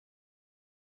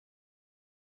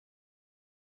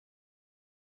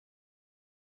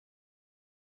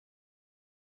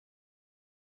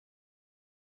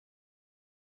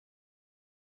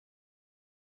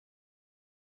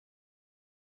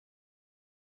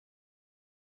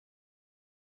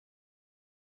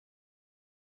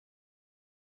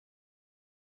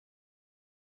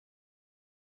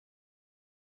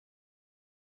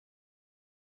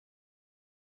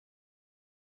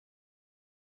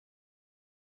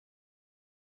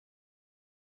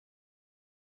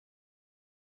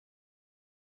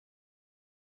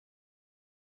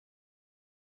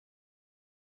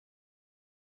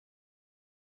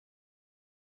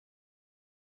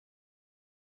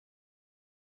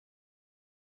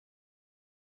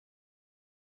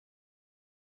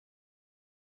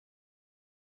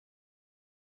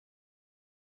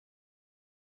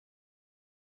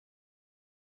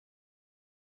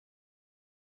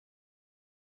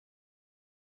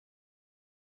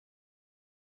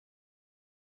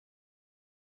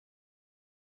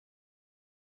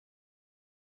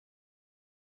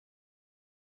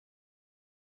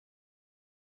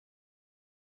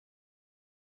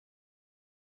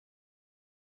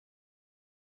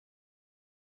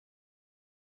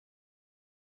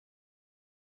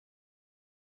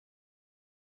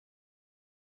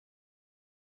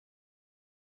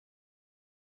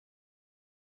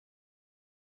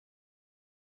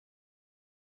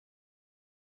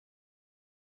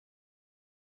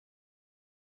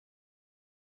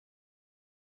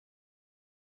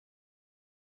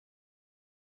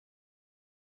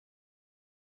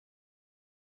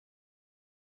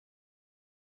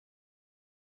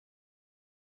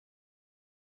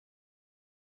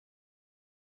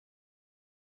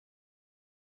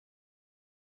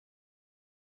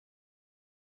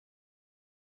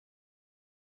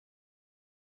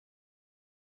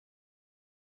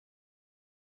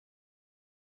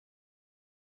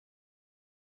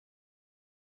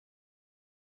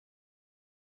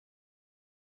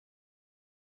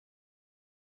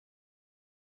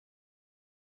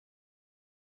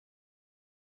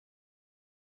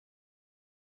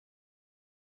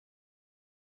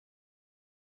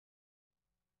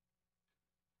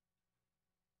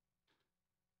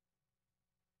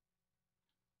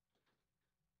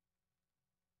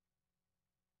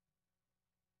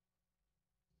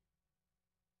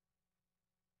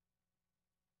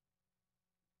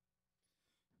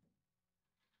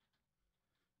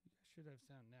should have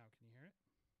sound now. Can you hear it?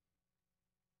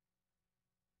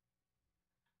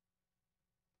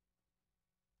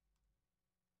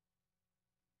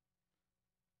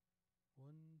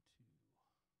 One, two.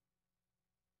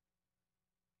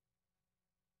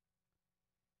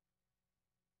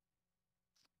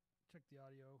 Check the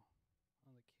audio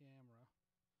on the camera.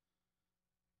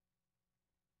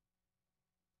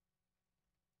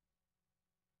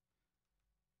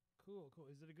 Cool, cool.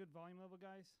 Is it a good volume level,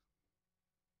 guys?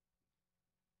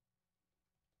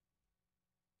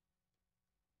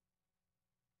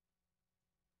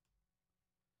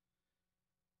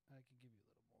 I can give you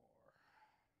a little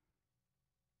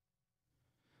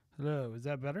more. Hello, is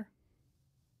that better?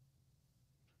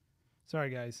 Sorry,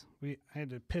 guys. I had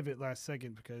to pivot last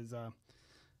second because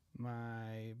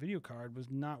my video card was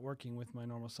not working with my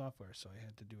normal software, so I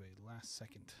had to do a last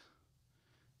second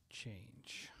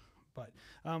change. But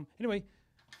anyway,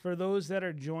 for those that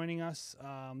are joining us,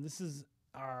 this is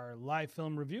our live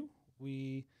film review.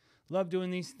 We love doing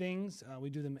these things. We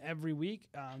do them every week.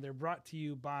 They're brought to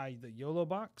you by the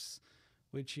Yolobox,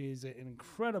 which is an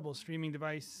incredible streaming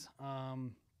device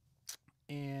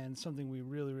and something we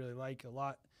really, really like a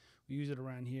lot. We use it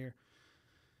around here.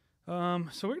 So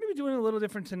we're going to be doing it a little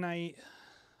different tonight.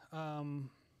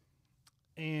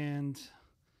 And,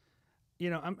 you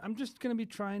know, I'm just going to be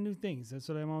trying new things. That's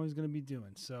what I'm always going to be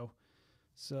doing. So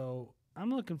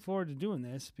I'm looking forward to doing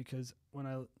this because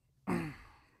when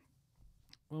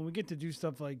we get to do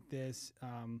stuff like this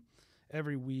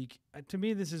every week, to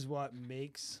me, this is what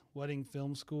makes Wedding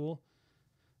Film School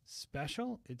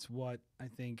special. It's what I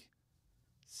think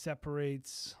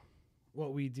separates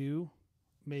what we do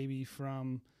maybe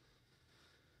from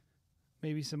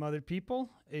maybe some other people,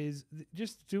 is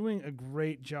just doing a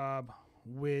great job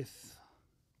with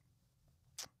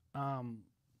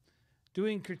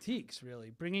doing critiques,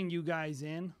 really bringing you guys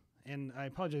in. And I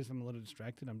apologize if I'm a little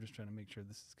distracted. I'm just trying to make sure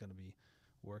this is going to be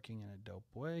working in a dope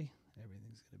way.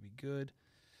 Everything's going to be good,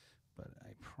 but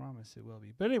I promise it will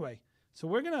be. But anyway, so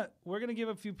we're gonna give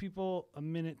a few people a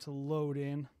minute to load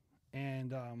in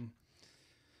and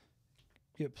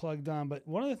get plugged on. But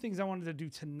one of the things I wanted to do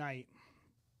tonight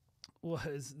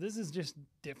was, this is just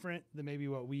different than maybe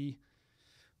what we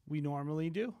normally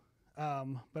do.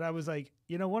 But I was like,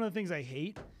 you know, one of the things I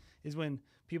hate is when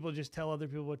people just tell other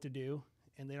people what to do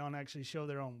and they don't actually show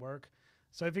their own work.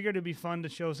 So I figured it'd be fun to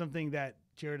show something that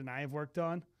Jared and I have worked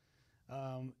on.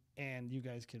 And you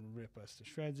guys can rip us to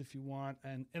shreds if you want.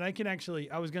 And I can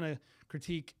actually, I was going to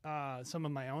critique some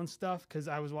of my own stuff because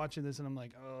I was watching this and I'm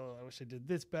like, oh, I wish I did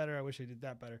this better. I wish I did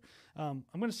that better. I'm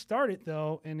going to start it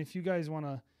though. And if you guys want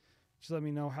to just let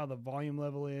me know how the volume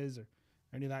level is or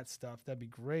any of that stuff, that'd be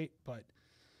great. But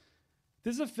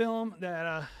this is a film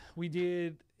that we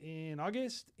did in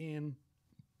August in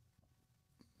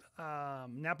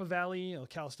Napa Valley,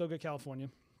 Calistoga, California.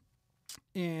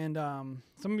 And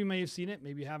some of you may have seen it,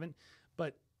 maybe you haven't,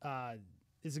 but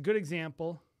it's a good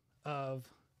example of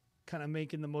kind of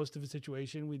making the most of a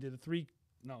situation. We did a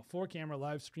 4 camera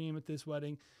live stream at this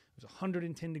wedding. It was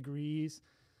 110 degrees.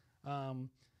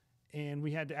 And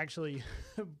we had to actually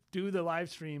do the live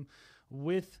stream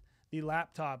with the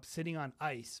laptop sitting on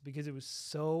ice because it was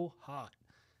so hot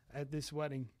at this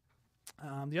wedding.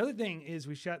 The other thing is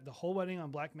we shot the whole wedding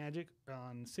on Blackmagic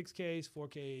on 6Ks,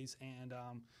 4Ks, and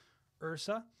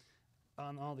Ursa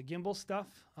on all the gimbal stuff,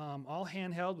 all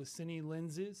handheld with cine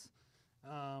lenses,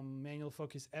 manual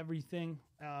focus, everything.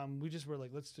 We just were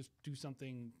like, let's just do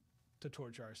something to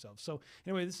torture ourselves. So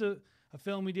anyway, this is a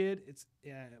film we did. It's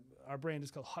our brand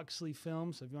is called Huxley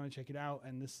Films. So if you want to check it out,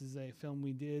 and this is a film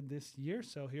we did this year.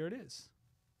 So here it is.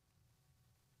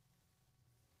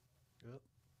 Yep.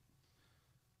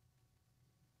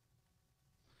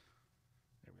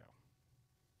 There we go.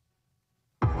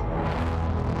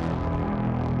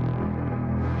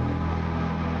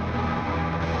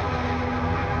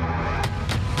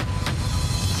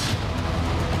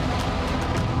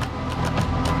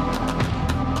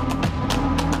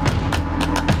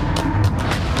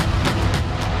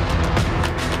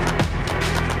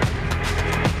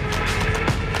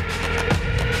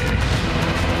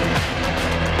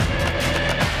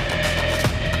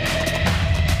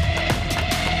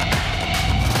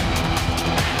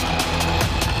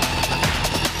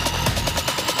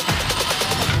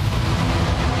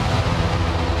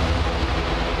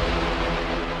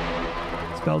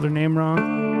 Spelled her name wrong.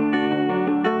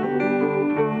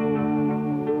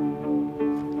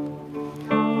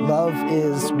 Love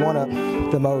is one of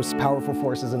the most powerful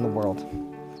forces in the world.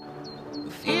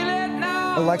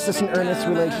 Alexis and Ernest's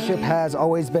relationship has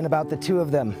always been about the two of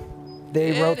them.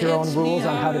 They wrote their own rules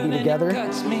on how to be together,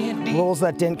 rules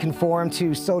that didn't conform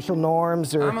to social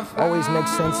norms or always make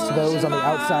sense to those on the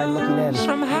outside looking in.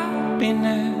 From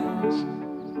happiness,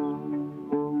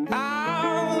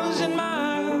 miles and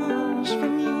miles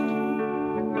from you.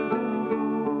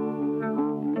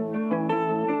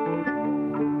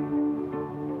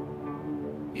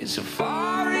 It's a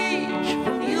far reach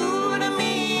from you to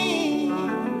me.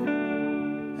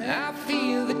 I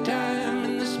feel the time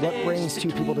and the space. What brings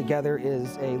two people together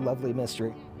is a lovely mystery.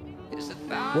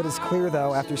 What is clear,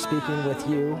 though, after speaking with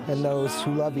you and those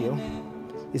who love you,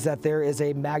 is that there is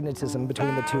a magnetism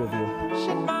between the two of you.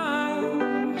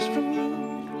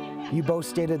 You both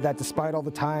stated that despite all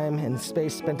the time and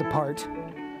space spent apart,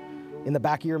 in the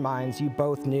back of your minds, you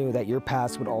both knew that your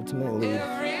paths would ultimately lead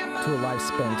to a life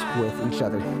spent with each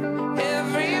other.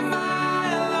 Every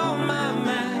mile on my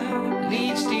map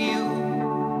leads to you.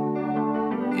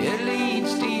 It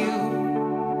leads to you.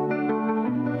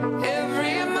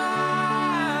 Every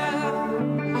mile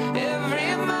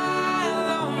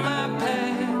on my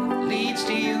path leads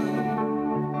to you.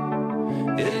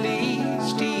 It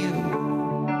leads to you.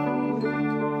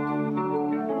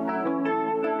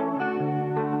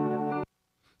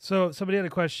 So somebody had a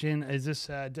question: is this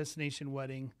a destination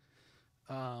wedding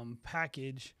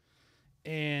package?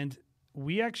 And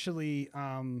we actually,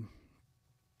 oh,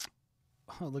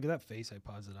 look at that face I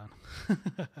paused it on.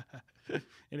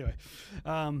 Anyway,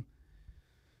 I'll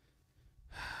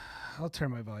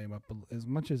turn my volume up as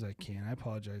much as I can. I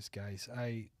apologize, guys.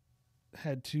 I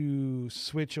had to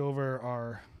switch over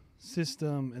our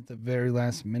system at the very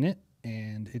last minute,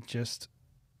 and it just,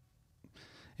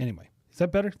 anyway, is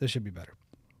that better? This should be better.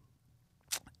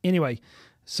 Anyway,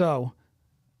 so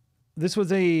this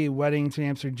was a wedding to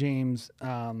Amsterdam James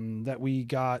that we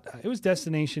got. It was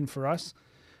destination for us,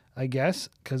 I guess,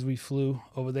 because we flew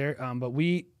over there. But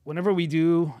whenever we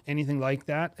do anything like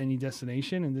that, any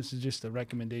destination, and this is just a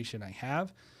recommendation I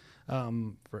have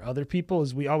for other people,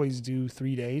 is we always do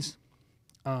 3 days.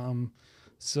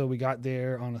 So we got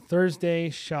there on a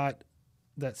Thursday, shot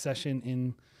that session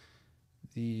in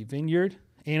the vineyard,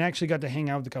 and actually got to hang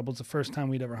out with the couple. It's the first time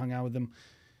we'd ever hung out with them.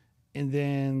 And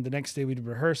then the next day we did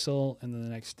rehearsal, and then the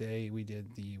next day we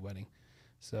did the wedding.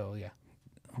 So yeah,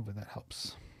 hopefully that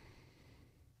helps.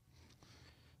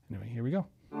 Anyway, here we go.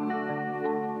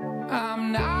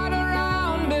 I'm not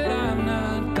around, but I'm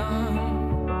not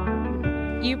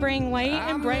gone. You bring light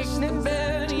and brightness to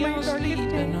my darkest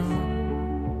days.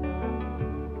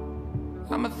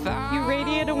 You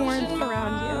radiate a warmth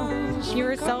around you. You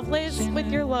are selfless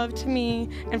with your love to me,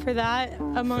 and for that,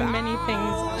 among many things,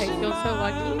 I feel so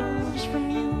lucky.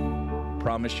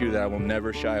 Promise you that I will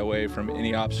never shy away from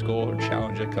any obstacle or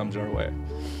challenge that comes our way.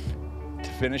 To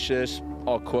finish this,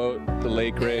 I'll quote the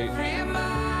late great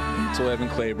Evan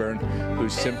Claiborne, who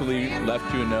simply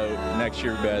left you a note next to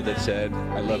your bed that said,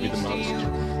 "I love you the most."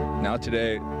 Now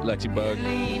today, Lexi Bug,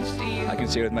 I can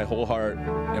say with my whole heart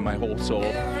and my whole soul,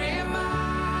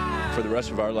 for the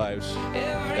rest of our lives,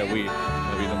 that we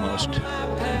love you the most.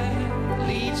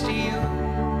 Leads to you.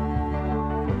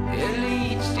 It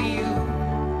leads to you.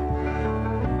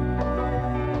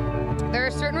 There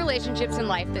are certain relationships in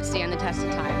life that stand the test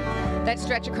of time, that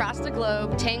stretch across the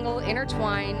globe, tangle,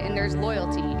 intertwine, and there's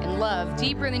loyalty and love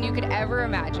deeper than you could ever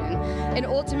imagine. And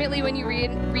ultimately, when you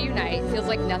reunite, it feels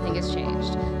like nothing has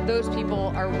changed. Those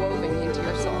people are woven into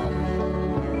your soul.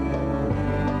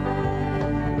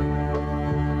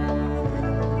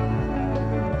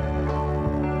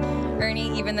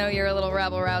 Ernie, even though you're a little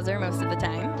rabble-rouser most of the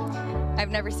time,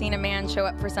 I've never seen a man show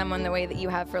up for someone the way that you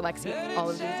have for Lexi all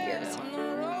of these years.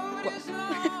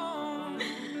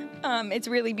 It's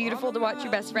really beautiful to watch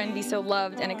your best friend be so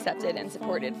loved and accepted and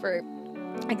supported for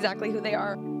exactly who they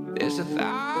are. There's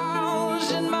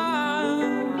 1,000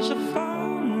 miles of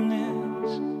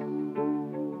fondness,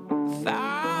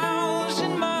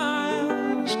 1,000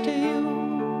 miles to you.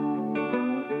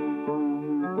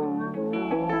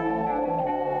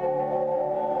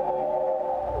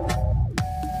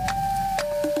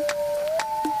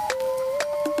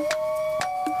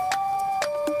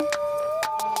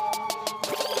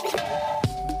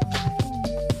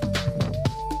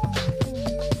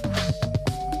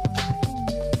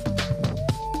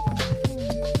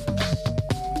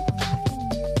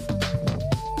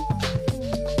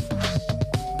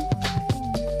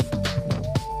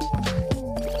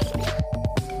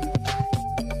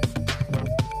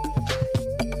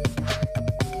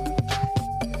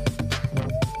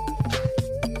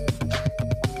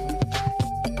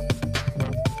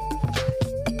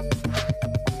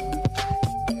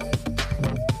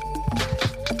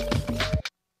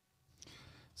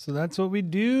 So that's what we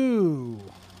do.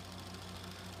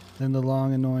 Then the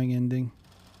long, annoying ending.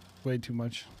 Way too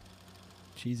much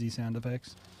cheesy sound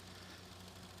effects.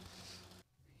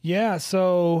 Yeah,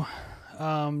 so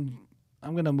I'm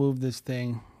going to move this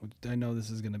thing. I know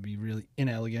this is going to be really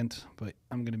inelegant, but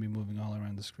I'm going to be moving all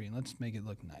around the screen. Let's make it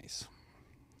look nice.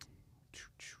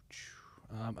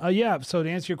 Yeah, so to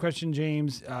answer your question,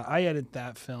 James, I edit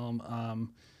that film.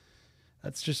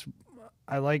 That's just,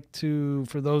 I like to,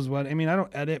 for those weddings, I mean, I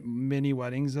don't edit many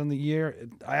weddings in the year.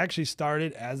 I actually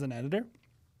started as an editor.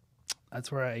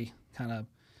 That's where I kind of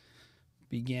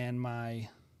began my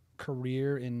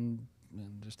career in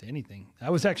just anything. I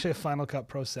was actually a Final Cut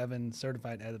Pro 7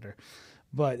 certified editor,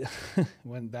 but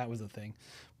when that was a thing.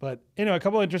 But anyway, a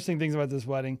couple of interesting things about this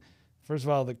wedding. First of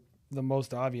all, the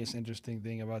most obvious interesting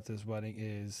thing about this wedding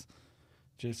is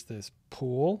just this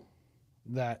pool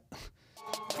that...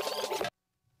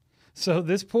 So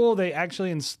this pool they actually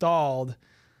installed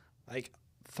like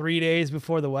 3 days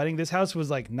before the wedding. This house was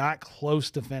like not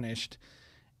close to finished.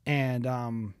 And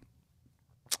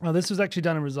well, this was actually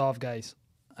done in Resolve, guys.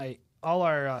 All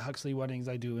our Huxley weddings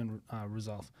I do in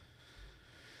Resolve.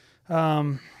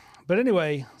 But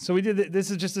anyway, so we did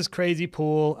this is just this crazy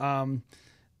pool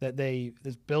that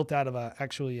is built out of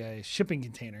actually a shipping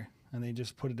container, and they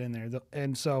just put it in there.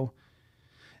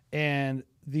 And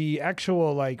the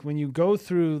actual, like, when you go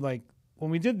through, like, when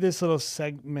we did this little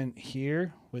segment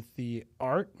here with the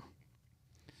art,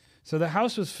 so the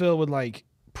house was filled with, like,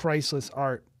 priceless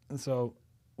art. And so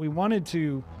we wanted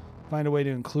to find a way to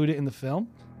include it in the film,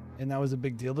 and that was a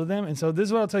big deal to them. And so this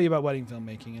is what I'll tell you about wedding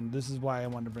filmmaking, and this is why I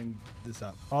wanted to bring this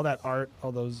up. All that art,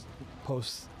 all those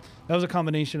posts, that was a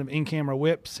combination of in-camera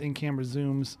whips, in-camera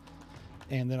zooms,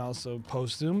 and then also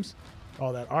post zooms,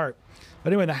 all that art.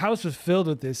 But anyway, the house was filled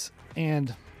with this.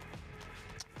 And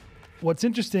what's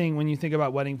interesting when you think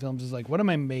about wedding films is like, what am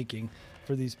I making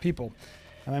for these people?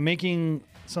 Am I making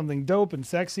something dope and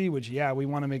sexy? Which, yeah, we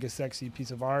want to make a sexy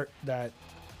piece of art that,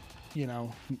 you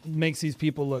know, makes these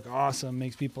people look awesome,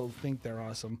 makes people think they're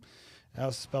awesome. I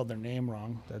also spelled their name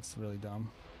wrong. That's really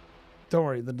dumb. Don't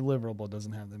worry, the deliverable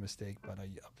doesn't have the mistake, but I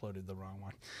uploaded the wrong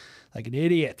one. Like an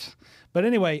idiot. But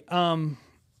anyway,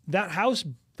 that house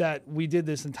that we did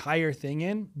this entire thing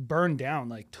in burned down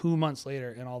like 2 months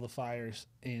later in all the fires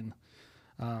in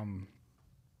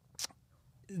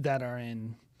that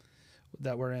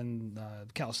were in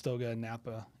Calistoga and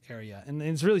Napa area. And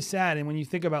it's really sad. And when you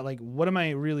think about, like, what am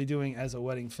I really doing as a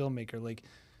wedding filmmaker? Like,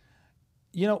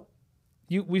 you know,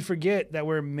 we forget that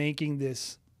we're making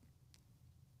this,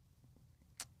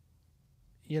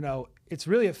 you know, it's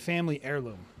really a family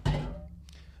heirloom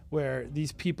where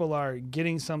these people are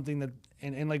getting something that,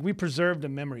 and like, we preserved a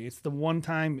memory. It's the one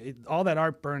time all that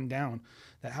art burned down,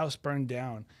 that house burned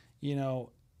down, you know.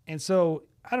 And so,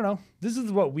 I don't know, this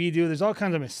is what we do. There's all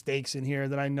kinds of mistakes in here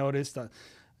that I noticed.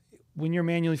 When you're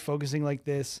manually focusing like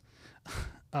this,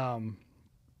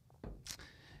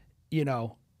 you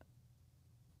know,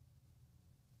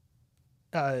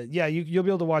 yeah, you'll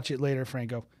be able to watch it later,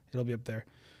 Franco. It'll be up there.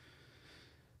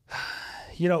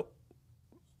 You know,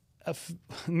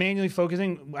 manually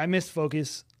focusing, I missed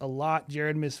focus a lot.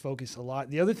 Jared missed focus a lot.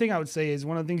 The other thing I would say is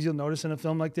one of the things you'll notice in a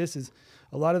film like this is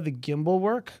a lot of the gimbal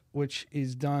work, which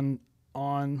is done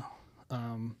on,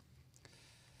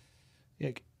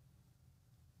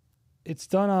 it's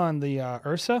done on the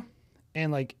Ursa,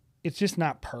 and like, it's just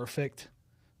not perfect.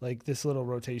 Like this little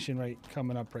rotation right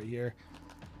coming up right here.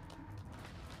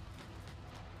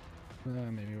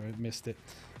 Maybe I missed it.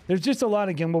 There's just a lot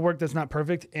of gimbal work that's not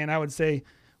perfect, and I would say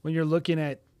when you're looking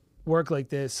at work like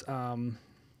this, I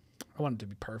want it to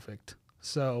be perfect.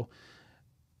 So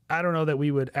I don't know that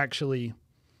we would actually,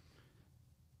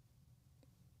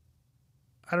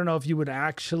 I don't know if you would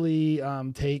actually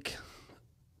take,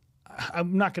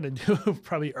 I'm not going to do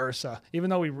probably Ursa,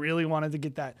 even though we really wanted to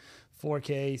get that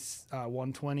 4K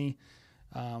 120.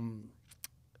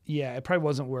 Yeah, it probably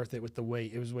wasn't worth it with the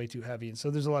weight. It was way too heavy. And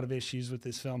so there's a lot of issues with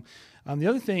this film. The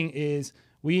other thing is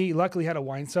we luckily had a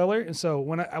wine cellar. And so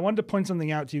when I wanted to point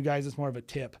something out to you guys, it's more of a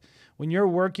tip. When you're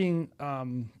working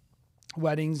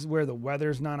weddings where the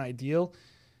weather's not ideal,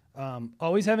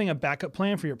 always having a backup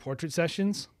plan for your portrait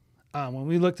sessions. When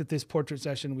we looked at this portrait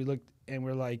session, we looked and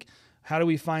we're like, how do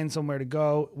we find somewhere to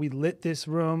go? We lit this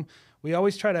room. We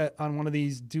always try to, on one of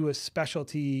these, do a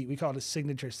specialty, we call it a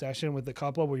signature session with the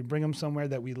couple, where we bring them somewhere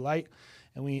that we light,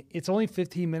 and it's only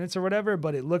 15 minutes or whatever,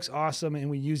 but it looks awesome, and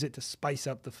we use it to spice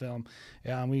up the film.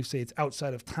 We say it's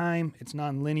outside of time, it's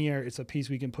non-linear, it's a piece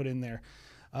we can put in there.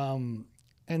 And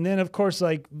then, of course,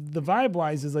 like, the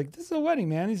vibe-wise is like, this is a wedding,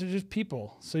 man. These are just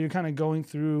people. So you're kind of going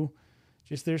through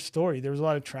just their story. There was a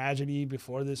lot of tragedy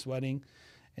before this wedding,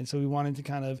 and so we wanted to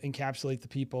kind of encapsulate the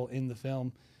people in the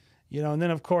film. you know, and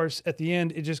then of course at the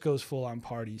end it just goes full on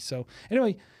party. So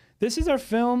anyway, this is our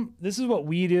film. This is what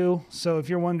we do. So if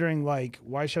you're wondering like,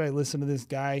 why should I listen to this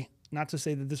guy? Not to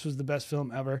say that this was the best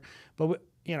film ever, but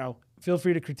you know, feel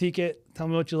free to critique it. Tell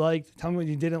me what you liked. Tell me what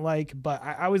you didn't like. But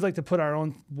I always like to put our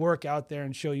own work out there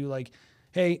and show you like,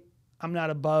 hey, I'm not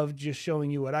above just showing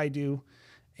you what I do.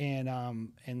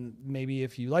 And maybe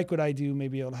if you like what I do,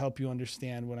 maybe it'll help you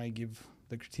understand when I give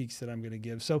the critiques that I'm going to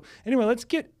give. So anyway, let's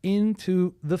get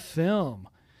into the film.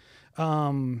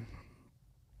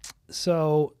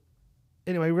 So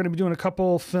anyway, we're going to be doing a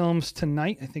couple films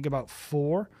tonight. I think about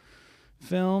 4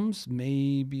 films.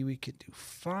 Maybe we could do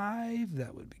 5.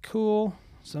 That would be cool.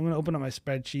 So I'm going to open up my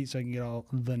spreadsheet so I can get all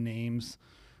the names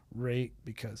right,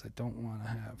 because I don't want to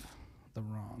have the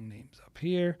wrong names up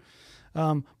here.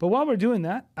 But while we're doing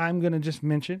that, I'm going to just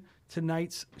mention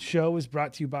tonight's show is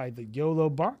brought to you by the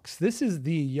Yolobox. This is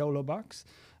the Yolobox.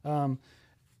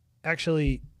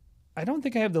 Actually, I don't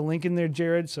think I have the link in there,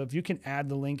 Jared. So if you can add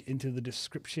the link into the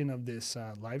description of this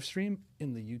live stream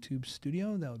in the YouTube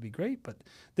studio, that would be great. But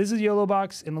this is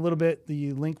Yolobox. In a little bit,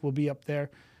 the link will be up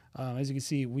there. As you can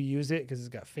see, we use it because it's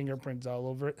got fingerprints all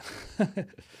over it.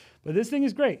 But this thing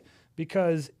is great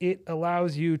because it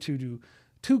allows you to do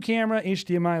 2-camera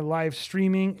HDMI live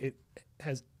streaming. It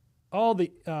has all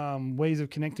the ways of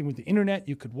connecting with the internet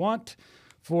you could want.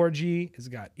 4G, it's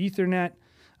got Ethernet.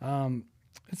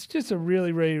 It's just a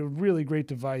really, really, really great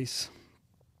device.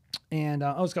 And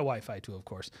it's got Wi-Fi too, of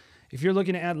course. If you're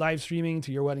looking to add live streaming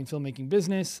to your wedding filmmaking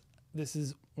business, this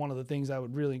is one of the things I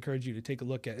would really encourage you to take a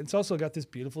look at. It's also got this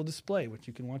beautiful display, which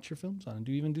you can watch your films on and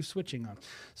even do switching on.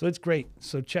 So it's great.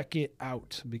 So check it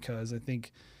out, because I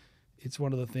think it's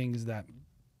one of the things that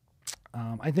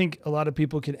I think a lot of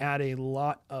people could add a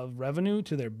lot of revenue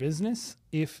to their business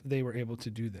if they were able to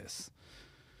do this.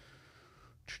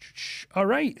 All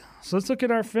right, so let's look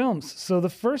at our films. So the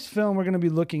first film we're going to be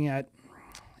looking at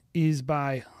is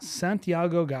by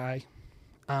Santiago Guy.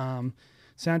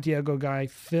 Santiago Guy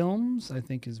Films, I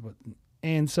think is what.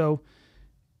 And so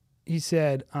he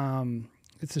said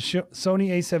it's a Sony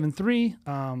A7 III,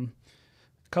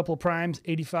 couple of primes,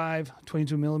 85,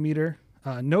 22 millimeter.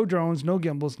 No drones, no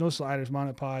gimbals, no sliders,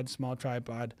 monopod, small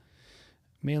tripod,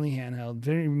 mainly handheld,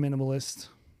 very minimalist.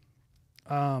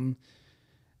 And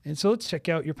so let's check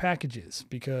out your packages,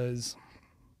 because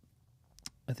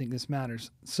I think this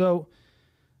matters. So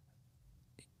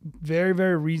very,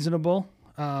 very reasonable.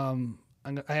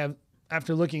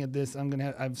 After looking at this,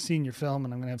 I've seen your film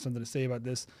and I'm going to have something to say about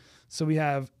this. So we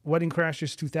have Wedding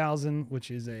Crashers 2000,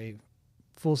 which is a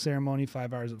full ceremony,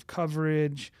 5 hours of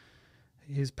coverage.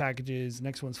 His packages,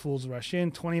 next one's Fools Rush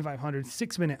In, 2,500,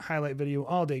 6-minute highlight video,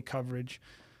 all-day coverage.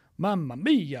 Mamma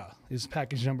Mia is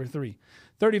package number 3.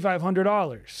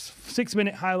 $3,500,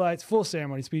 6-minute highlights, full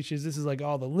ceremony speeches. This is like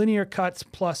all the linear cuts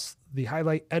plus the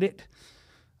highlight edit.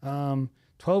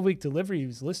 12-week delivery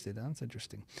is listed. That's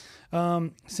interesting.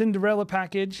 Cinderella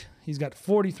package. He's got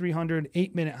 4,300,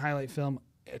 8-minute highlight film,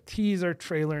 a teaser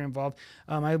trailer involved.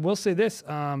 I will say this,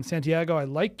 Santiago, I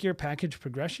like your package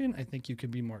progression. I think you could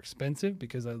be more expensive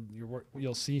because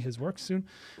you'll see his work soon.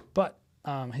 But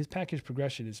his package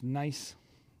progression is nice.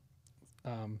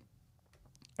 All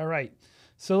right.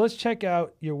 So let's check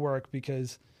out your work,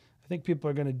 because I think people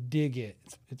are going to dig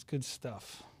it. It's good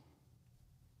stuff.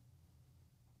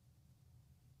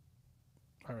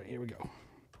 All right, here we go.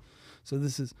 So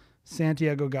this is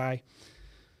Santiago Guy.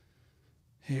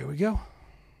 Here we go.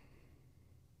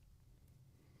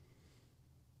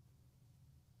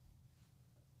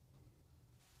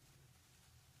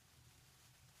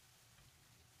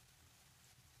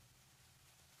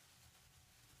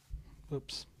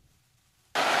 Oops.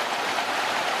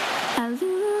 I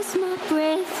lose my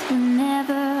breath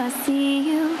whenever I see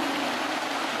you.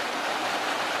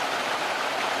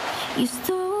 You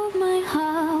stole my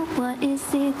heart, what is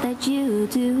it that you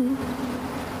do?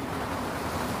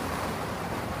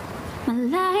 My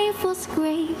life was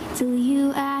great till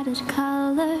you added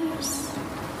colors.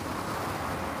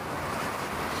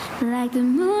 Like the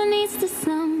moon needs the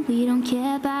sun, we don't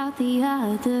care about the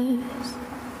others.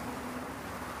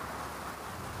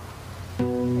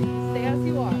 Stay as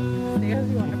you are. Stay as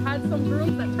you are. I've had some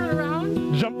rooms that turn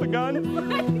around. Jump the gun. Don't do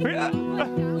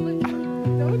it.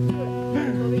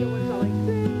 So the other ones are like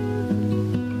this.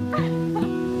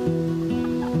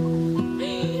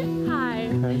 Hi.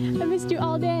 I missed you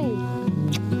all day.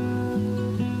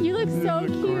 You look so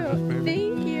cute.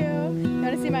 Thank you. You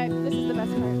want to see my? This is the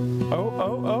best part.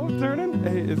 Oh, turning.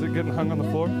 Hey, is it getting hung on the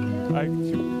floor? Hi. Hey.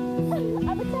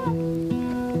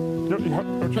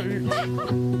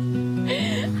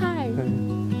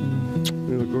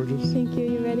 You look gorgeous. Thank you.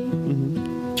 You ready?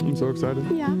 I'm so excited.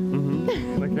 Yeah.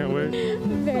 and I can't wait.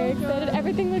 I'm very excited.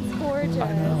 Everything looks gorgeous.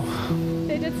 I know.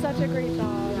 They did such a great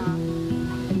job.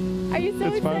 Are you so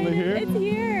It's excited? finally here. It's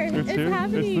here. It's here.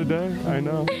 Happening. It's the day. I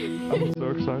know. I'm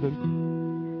so excited.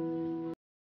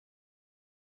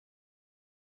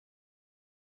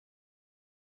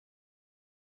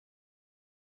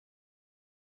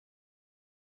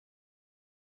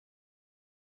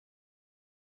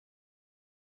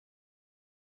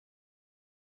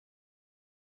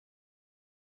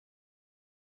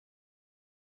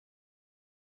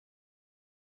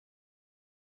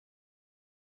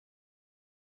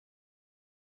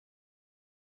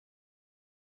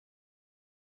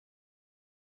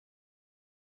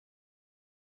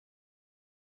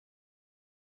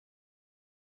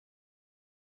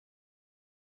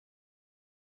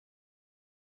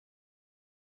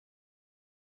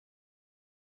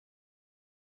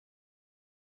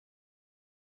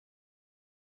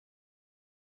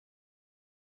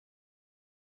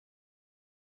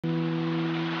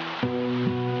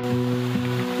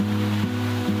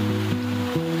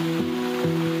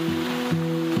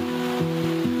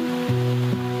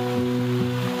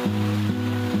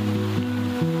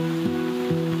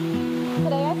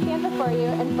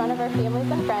 front of our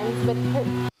families and friends with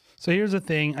her. So here's the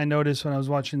thing I noticed when I was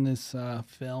watching this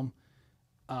film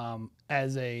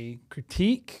as a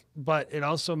critique, but it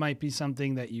also might be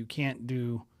something that you can't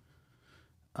do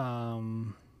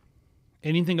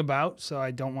anything about. So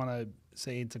I don't want to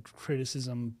say it's a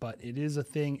criticism, but it is a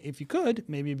thing. If you could,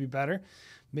 maybe it'd be better.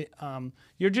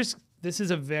 This is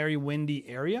a very windy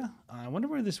area. I wonder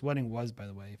where this wedding was, by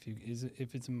the way,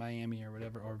 if it's in Miami or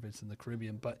whatever, or if it's in the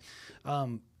Caribbean. But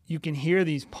you can hear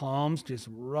these palms just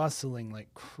rustling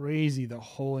like crazy the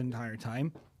whole entire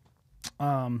time.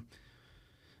 And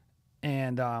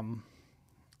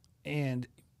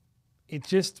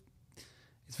it's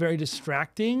very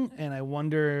distracting, and I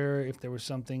wonder if there was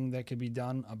something that could be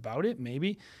done about it,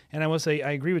 maybe. And I will say,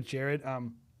 I agree with Jared.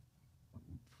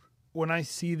 When I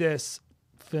see this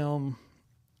film,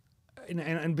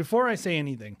 and before I say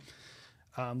anything,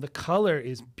 the color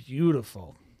is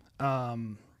beautiful,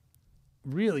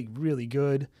 really, really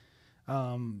good.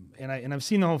 And I've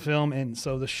seen the whole film, and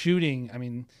so the shooting, I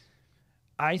mean,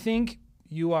 I think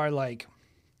you are like,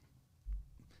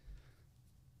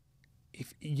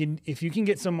 if you can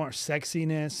get some more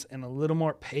sexiness and a little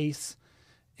more pace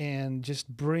and just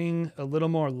bring a little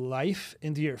more life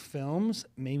into your films,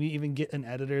 maybe even get an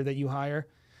editor that you hire,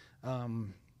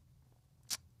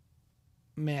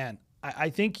 man, I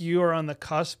think you are on the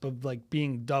cusp of like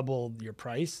being double your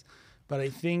price. But I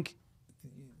think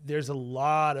there's a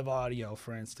lot of audio,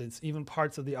 for instance, even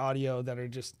parts of the audio that are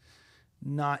just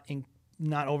not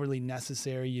overly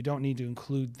necessary. You don't need to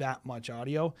include that much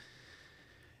audio.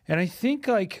 And I think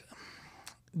like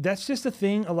that's just a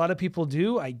thing a lot of people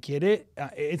do. I get it.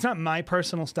 It's not my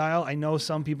personal style. I know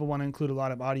some people want to include a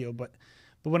lot of audio, but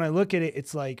when I look at it,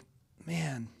 it's like,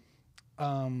 man,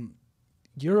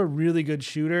 you're a really good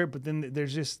shooter, but then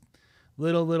there's just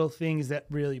little things that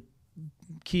really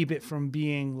keep it from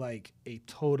being like a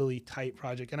totally tight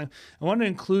project. And I want to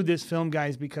include this film,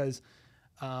 guys, because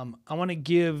I want to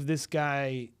give this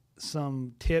guy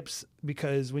some tips,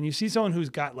 because when you see someone who's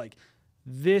got like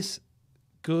this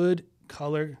good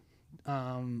color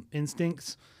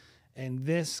instincts and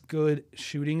this good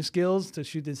shooting skills to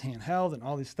shoot this handheld and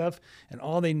all this stuff, and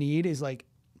all they need is like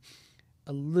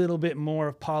a little bit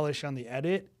more polish on the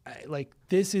edit, like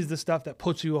this is the stuff that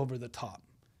puts you over the top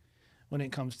when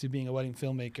it comes to being a wedding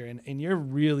filmmaker. And you're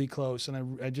really close.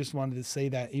 And I just wanted to say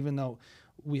that, even though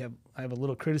I have a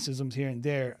little criticisms here and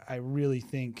there, I really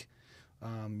think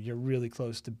you're really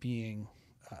close to being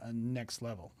a next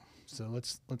level. So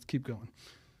let's keep going.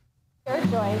 Pure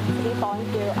joy to be following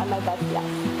through on my best yes.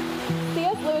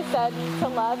 C.S. Lewis said, to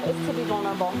love is to be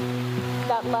vulnerable.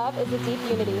 That love is a deep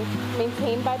unity,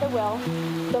 maintained by the will,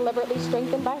 deliberately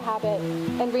strengthened by habit,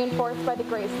 and reinforced by the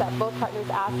grace that both partners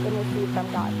ask and receive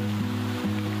from God.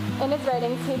 In his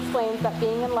writings, he explains that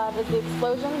being in love is the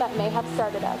explosion that may have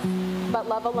started us, but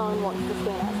love alone won't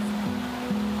sustain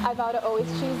us. I vow to always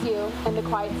choose you in the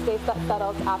quiet space that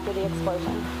settles after the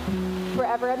explosion.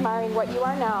 Forever admiring what you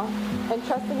are now and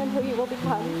trusting in who you will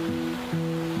become.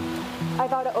 I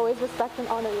vow to always respect and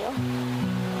honor you.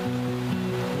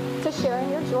 To share in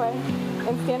your joy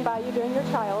and stand by you during your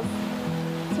trials.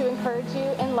 To encourage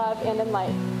you in love and in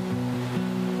life.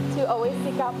 To always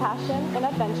seek out passion and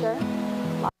adventure.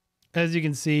 As you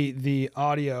can see, the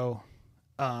audio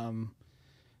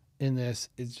in this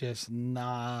is just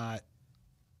not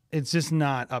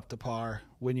up to par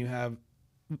when you have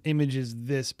images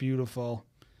this beautiful,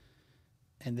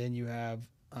 and then you have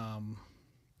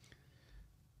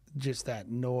just that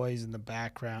noise in the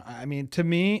background. I mean, to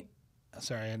me,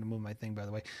 sorry, I had to move my thing, by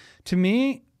the way. To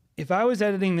me, if I was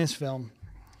editing this film,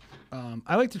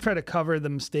 I like to try to cover the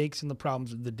mistakes and the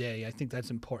problems of the day. I think that's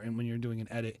important when you're doing an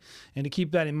edit, and to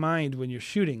keep that in mind when you're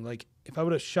shooting. Like, if I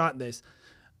would have shot this,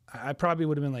 I probably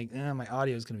would have been like, my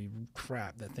audio is going to be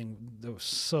crap. That was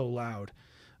so loud.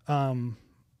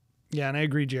 Yeah, and I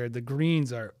agree, Jared. The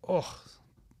greens are,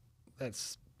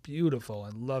 that's beautiful.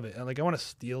 I love it. I want to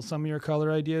steal some of your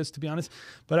color ideas, to be honest.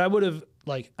 But I would have,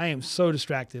 I am so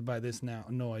distracted by this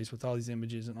noise with all these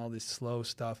images and all this slow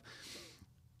stuff.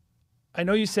 I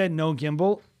know you said no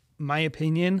gimbal. My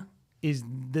opinion is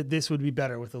that this would be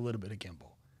better with a little bit of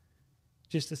gimbal.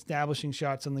 Just establishing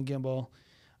shots on the gimbal.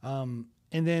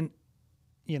 And then,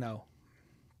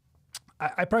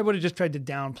 I probably would have just tried to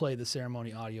downplay the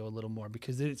ceremony audio a little more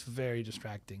because it's very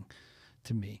distracting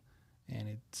to me, and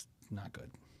it's not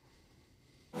good.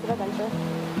 Adventure.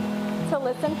 To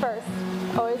listen first,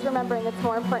 always remembering it's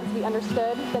more important to be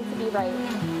understood than to be right,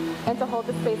 and to hold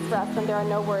the space for us when there are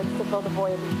no words to fill the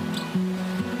void.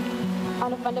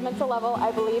 On a fundamental level,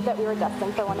 I believe that we were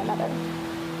destined for one another.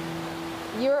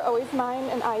 You are always mine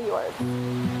and I yours.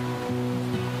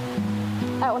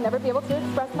 I will never be able to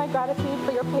express my gratitude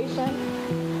for your patient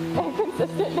and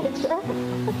consistent nature.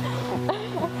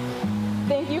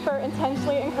 Thank you for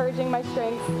intentionally encouraging my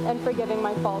strengths and forgiving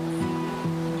my faults.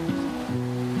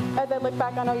 As I look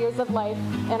back on our years of life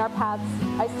and our paths,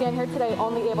 I stand here today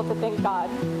only able to thank God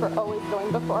for always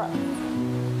going before us.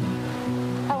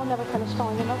 I will never finish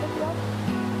falling in love with you.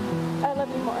 I love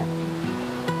you more.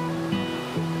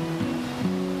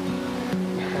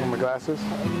 My glasses?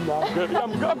 No, I'm good.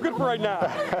 I'm good for right now.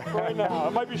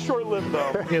 It might be short-lived,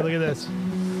 though. Okay, look at this.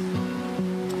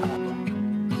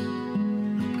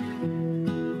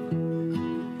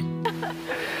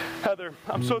 Heather,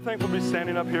 I'm so thankful to be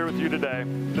standing up here with you today.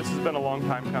 This has been a long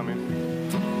time coming.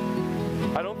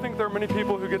 I don't think there are many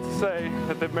people who get to say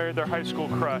that they've married their high school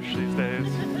crush these days,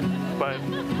 but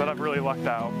I've really lucked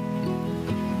out.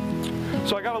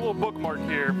 So I got a little bookmark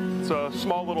here. It's a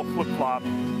small little flip-flop.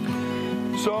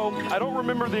 So I don't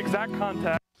remember the exact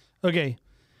context. Okay,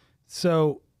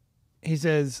 so he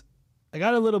says, I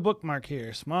got a little bookmark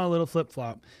here, small little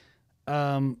flip-flop.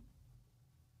 And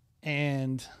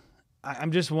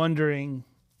I'm just wondering,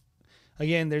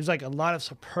 again, there's a lot of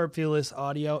superfluous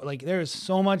audio. There is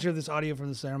so much of this audio from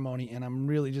the ceremony, and I'm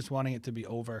really just wanting it to be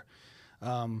over.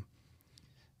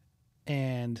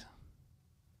 And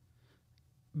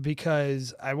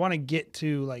because I want to get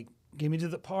to, get me to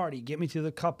the party, get me to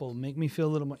the couple, make me feel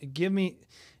a little more,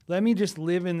 let me just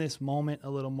live in this moment a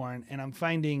little more. And I'm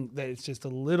finding that it's just a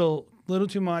little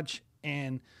too much.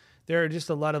 And there are just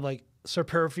a lot of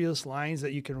superfluous lines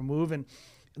that you can remove. And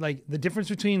the difference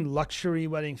between luxury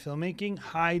wedding filmmaking,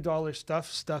 high dollar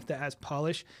stuff that has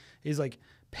polish, is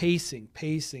pacing.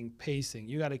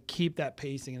 You got to keep that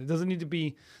pacing. And it doesn't need to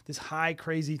be this high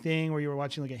crazy thing where you're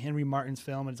watching a Henry Martin's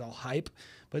film and it's all hype.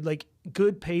 But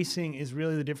good pacing is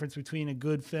really the difference between a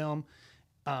good film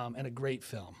and a great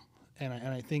film. And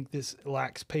I think this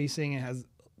lacks pacing. It has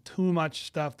too much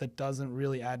stuff that doesn't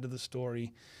really add to the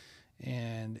story,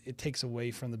 and it takes away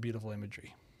from the beautiful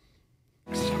imagery.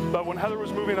 But when Heather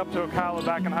was moving up to Ocala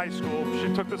back in high school,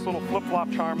 she took this little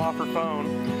flip-flop charm off her phone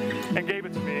and gave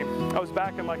it to me. I was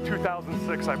back in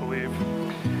 2006, I believe.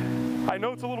 I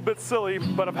know it's a little bit silly,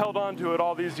 but I've held on to it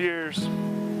all these years.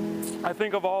 I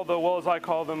think of all the, as I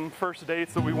call them, first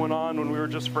dates that we went on when we were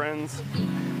just friends.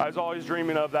 I was always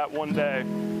dreaming of that one day.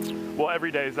 Well,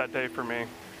 every day is that day for me.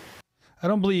 I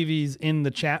don't believe he's in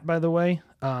the chat, by the way.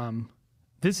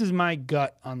 This is my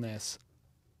gut on this.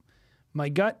 My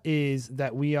gut is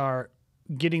that we are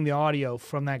getting the audio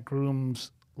from that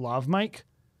groom's lav mic,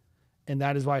 and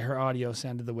that is why her audio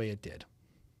sounded the way it did.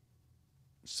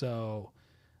 So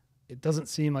it doesn't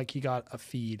seem like he got a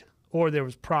feed, or there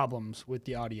was problems with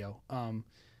the audio. In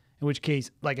which case,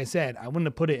 like I said, I wouldn't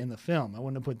have put it in the film. I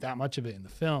wouldn't have put that much of it in the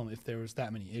film if there was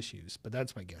that many issues. But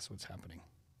that's my guess what's happening.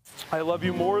 I love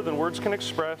you more than words can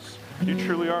express. You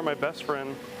truly are my best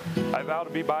friend. I vow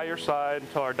to be by your side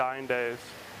until our dying days.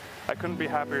 I couldn't be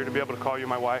happier to be able to call you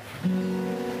my wife.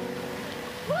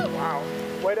 Wow.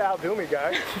 Way to outdo me,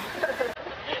 guys.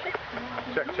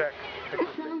 Check.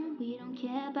 We don't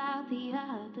care about the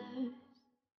others.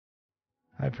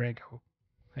 Hi, Franco.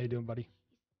 How you doing, buddy?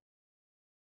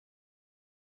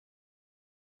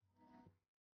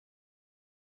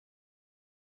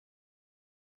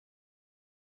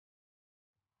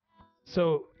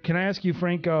 So, can I ask you,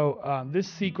 Franco, this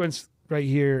sequence right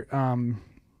here,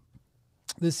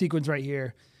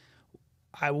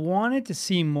 I wanted to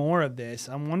see more of this.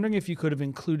 I'm wondering if you could have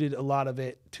included a lot of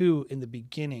it, too, in the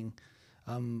beginning.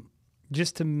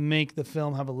 just to make the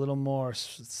film have a little more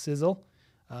sizzle.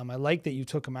 I like that you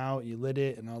took them out, you lit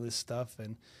it, and all this stuff.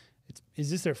 And is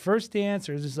this their first dance,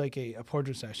 or is this like a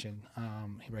portrait session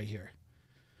right here?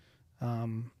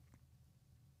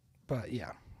 But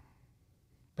yeah.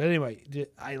 But anyway,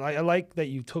 I like that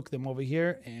you took them over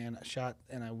here and shot,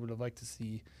 and I would have liked to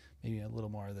see maybe a little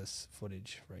more of this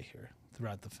footage right here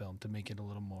throughout the film to make it a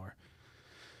little more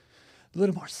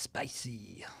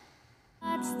spicy.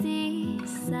 What's the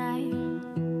side?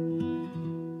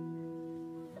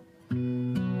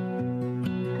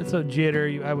 It's so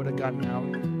jitter, I would have gotten out.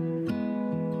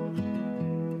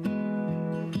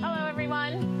 Hello,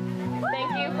 everyone.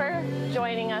 Thank you for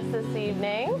joining us this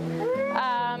evening.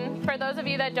 For those of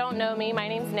you that don't know me, my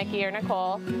name's Nikki or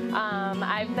Nicole.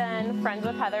 I've been friends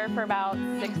with Heather for about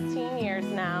 16 years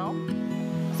now.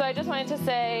 So I just wanted to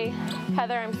say,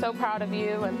 Heather, I'm so proud of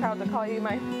you. I'm proud to call you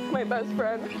my best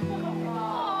friend.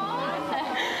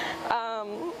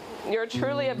 You're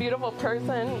truly a beautiful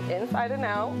person inside and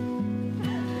out.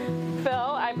 Phil,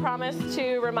 I promised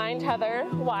to remind Heather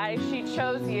why she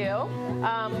chose you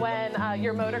when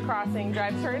your motocrossing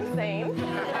drives her insane.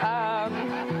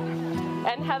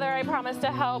 And Heather, I promise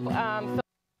to help. I'm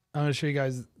going to show you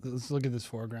guys. Let's look at this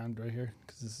foreground right here,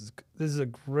 because this is a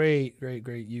great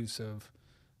use of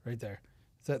right there.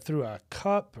 Is that through a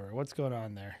cup or what's going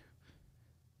on there?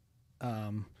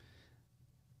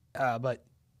 But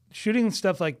shooting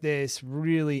stuff like this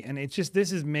really, and it's just,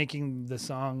 this is making the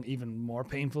song even more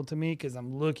painful to me, because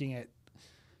I'm looking at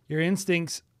your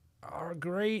instincts are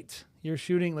great. You're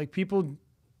shooting like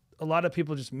a lot of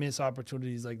people just miss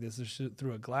opportunities like this to shoot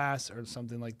through a glass or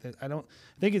something like that. I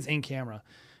think it's in camera,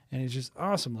 and it's just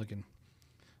awesome looking.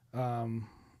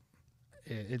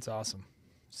 It's awesome.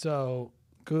 So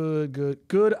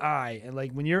good eye. And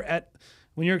like when you're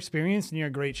experienced and you're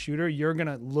a great shooter, you're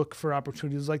gonna look for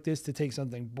opportunities like this to take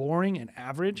something boring and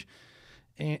average,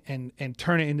 and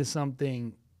turn it into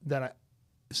something that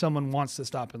someone wants to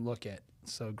stop and look at.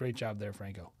 So great job there,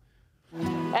 Franco.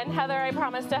 And Heather, I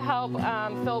promise to help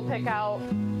Phil pick out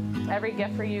every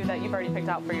gift for you that you've already picked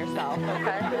out for yourself,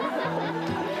 okay?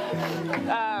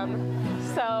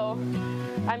 So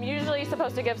I'm usually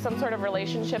supposed to give some sort of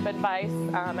relationship advice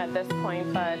at this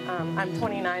point, but I'm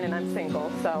 29 and I'm single,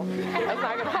 so that's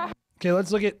not gonna happen. Okay,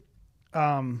 let's look at,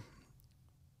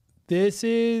 this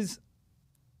is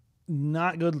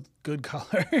not good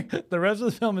color. The rest of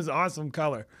the film is awesome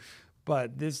color,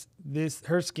 but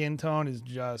her skin tone is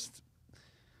just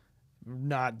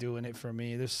not doing it for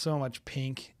me. There's so much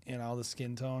pink in all the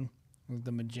skin tone with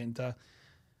the magenta,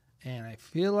 and I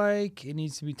feel like it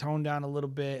needs to be toned down a little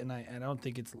bit, and I don't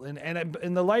think it's,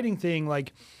 and the lighting thing,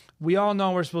 like, we all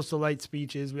know we're supposed to light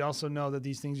speeches. We also know that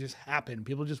these things just happen.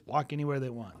 People just walk anywhere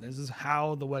they want. This is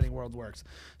how the wedding world works.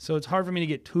 So it's hard for me to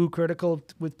get too critical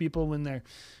with people when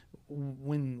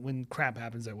crap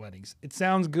happens at weddings. It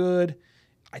sounds good.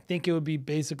 I think it would be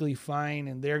basically fine,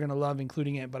 and they're gonna love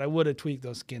including it. But I would have tweaked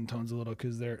those skin tones a little,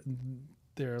 because they're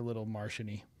a little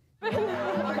Martian-y.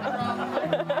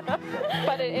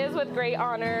 But it is with great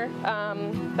honor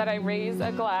that I raise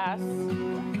a glass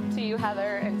to you,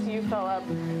 Heather, and to you, Philip,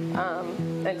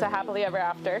 and to happily ever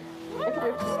after.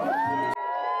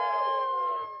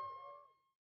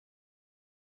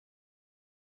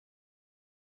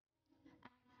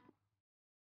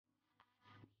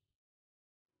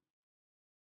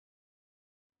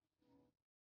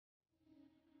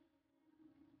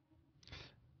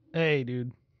 Hey,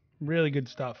 dude, really good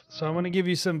stuff. So I'm going to give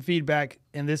you some feedback,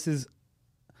 and this is,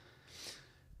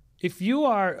 if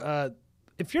you're a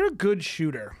good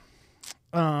shooter,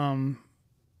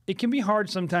 it can be hard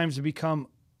sometimes to become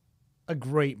a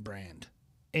great brand,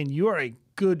 and you are a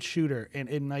good shooter,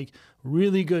 and like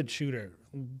really good shooter,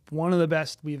 one of the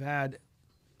best we've had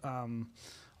on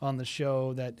the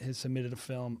show that has submitted a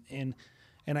film, and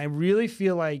I really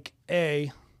feel like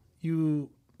you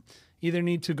either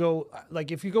need to go,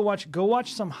 like, if you go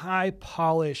watch some high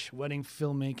polish wedding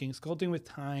filmmaking, Sculpting with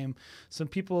Time, some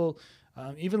people,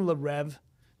 even LaRev,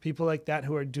 people like that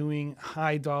who are doing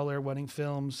high dollar wedding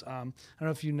films. I don't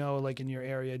know if you know, like in your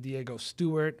area, Diego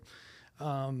Stewart,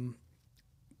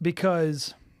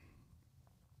 because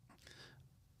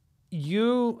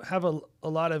you have a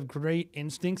lot of great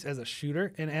instincts as a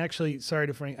shooter. And actually, sorry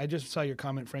to Frank, I just saw your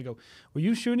comment, Franco. Were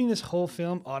you shooting this whole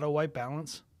film auto white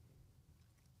balance?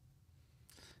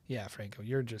 Yeah, Franco,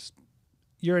 you're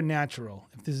a natural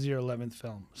if this is your 11th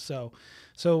film. So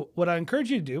what I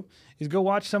encourage you to do is go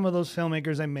watch some of those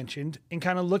filmmakers I mentioned and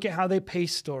kind of look at how they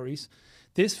pace stories.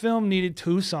 This film needed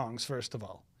 2 songs, first of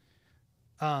all.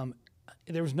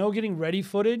 There was no getting ready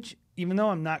footage, even though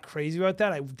I'm not crazy about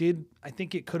that, I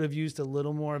think it could have used a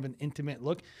little more of an intimate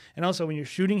look. And also when you're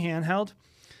shooting handheld,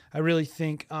 I really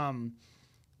think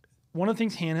one of the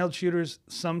things handheld shooters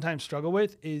sometimes struggle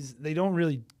with is they don't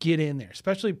really get in there,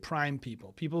 especially prime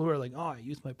people who are like, oh, I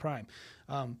use my prime.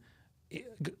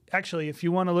 Actually, if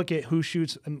you want to look at who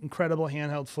shoots incredible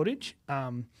handheld footage,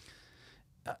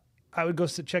 I would go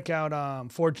to check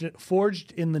out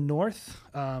Forged in the North.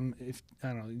 If I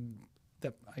don't know,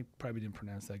 that I probably didn't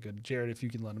pronounce that good. Jared, if you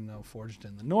can let him know, Forged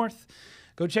in the North.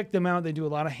 Go check them out. They do a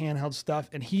lot of handheld stuff,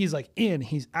 and he's like in,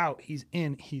 he's out, he's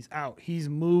in, he's out, he's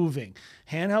moving.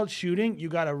 Handheld shooting, you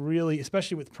got to really,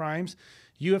 especially with primes,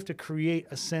 you have to create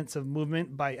a sense of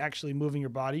movement by actually moving your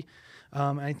body.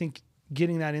 And I think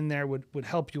getting that in there would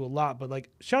help you a lot. But like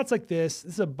shots like this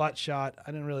is a butt shot.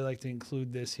 I didn't really like to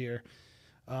include this here.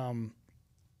 A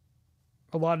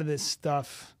lot of this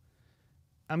stuff,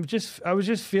 I was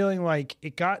just feeling like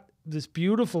it got this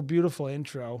beautiful, beautiful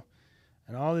intro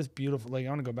and all this beautiful, like I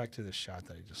want to go back to this shot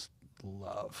that I just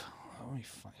love. Let me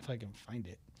find, if I can find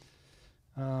it.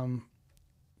 And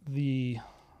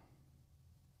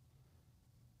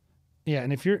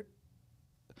if you're,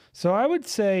 so I would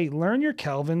say learn your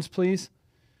Kelvins, please.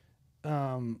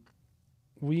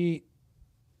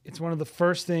 It's one of the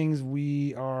first things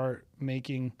we are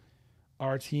making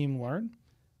our team learn.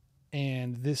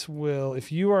 And this will,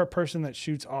 if you are a person that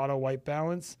shoots auto white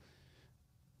balance,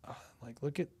 like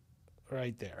look at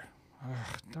right there.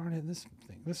 Darn it, this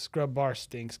scrub bar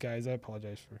stinks, guys. I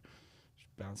apologize for just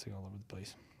bouncing all over the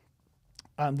place.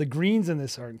 The greens in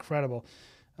this are incredible.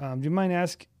 Do you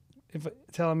mind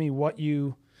telling me what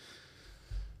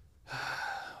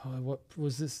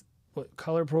was this, what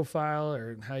color profile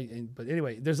or how? But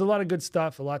anyway, there's a lot of good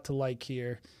stuff, a lot to like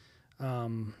here.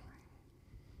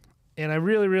 And I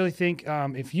really, really think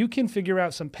if you can figure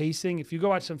out some pacing, if you go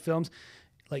watch some films,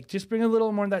 like just bring a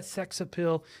little more of that sex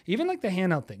appeal, even like the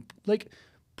handheld thing. Like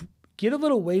get a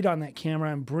little weight on that camera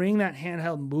and bring that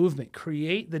handheld movement.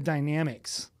 Create the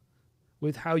dynamics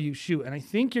with how you shoot. And I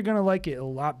think you're going to like it a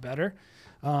lot better.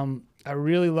 I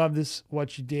really love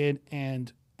what you did.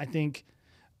 And I think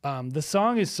the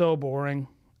song is so boring.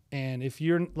 And if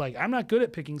you're like, I'm not good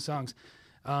at picking songs,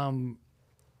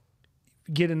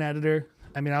 get an editor.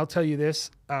 I mean, I'll tell you this,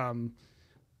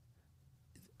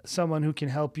 someone who can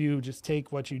help you just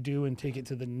take what you do and take it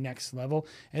to the next level.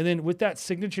 And then with that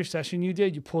signature session you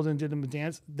did, you pulled in, did them a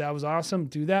dance. That was awesome.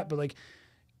 Do that. But like,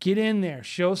 get in there,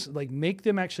 make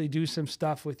them actually do some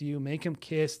stuff with you, make them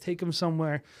kiss, take them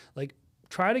somewhere, like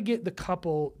try to get the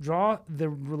couple, draw the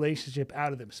relationship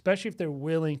out of them, especially if they're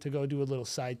willing to go do a little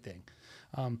side thing.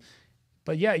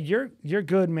 But yeah, you're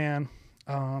good, man.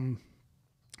 And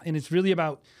it's really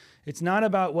it's not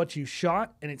about what you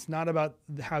shot, and it's not about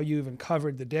how you even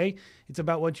covered the day. It's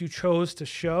about what you chose to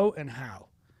show and how.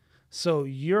 So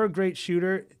you're a great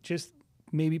shooter. Just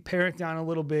maybe pare it down a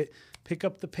little bit, pick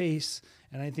up the pace,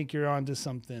 and I think you're on to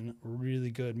something really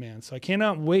good, man. So I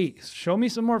cannot wait. Show me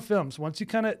some more films. Once you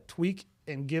kind of tweak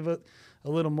and give it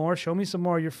a little more, show me some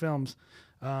more of your films,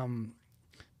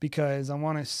 because I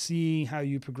want to see how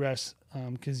you progress,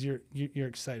 because you're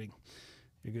exciting.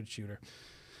 You're a good shooter.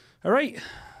 All right.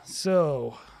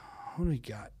 So what do we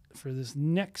got for this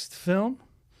next film?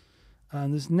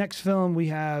 This next film we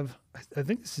have, I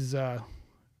think this is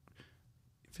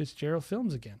Fitzgerald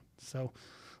Films again. So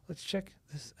let's check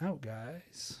this out,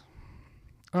 guys.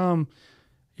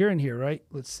 You're in here, right?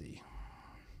 Let's see.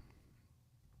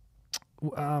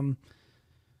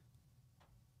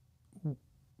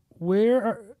 Where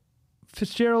are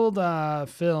Fitzgerald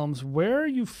Films? Where are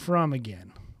you from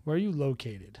again? Where are you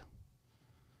located?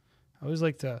 I always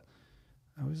like to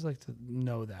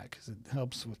know that because it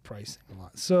helps with pricing a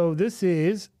lot. So this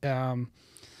is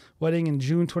wedding in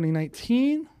June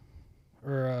 2019,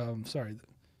 or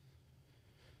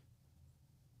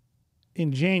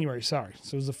in January. Sorry.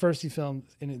 So it was the first he filmed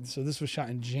in it. So this was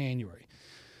shot in January.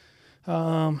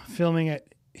 Filming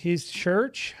at his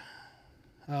church.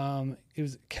 It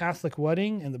was a Catholic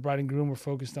wedding, and the bride and groom were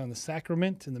focused on the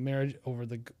sacrament and the marriage over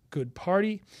the good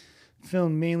party.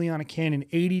 Filmed mainly on a Canon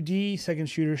 80D, second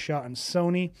shooter shot on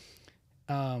Sony.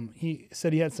 He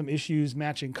said he had some issues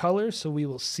matching colors, so we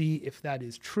will see if that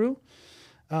is true.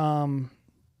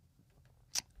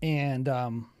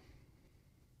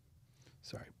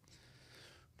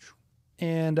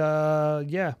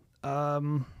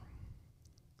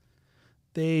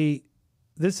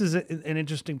 This is an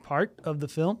interesting part of the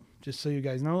film, just so you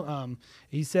guys know.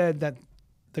 He said that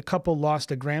the couple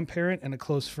lost a grandparent and a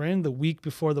close friend the week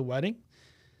before the wedding.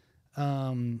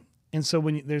 And so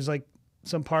there's like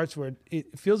some parts where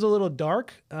it feels a little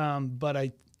dark, but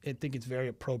I think it's very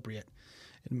appropriate.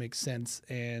 It makes sense.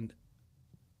 And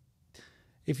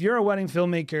if you're a wedding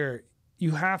filmmaker,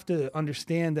 you have to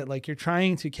understand that like you're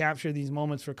trying to capture these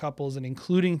moments for couples, and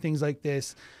including things like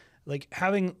this, like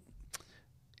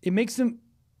it makes them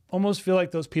almost feel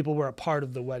like those people were a part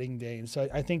of the wedding day. And so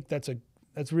I think that's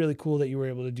really cool that you were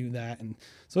able to do that. And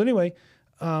so anyway,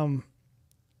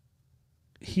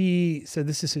 he said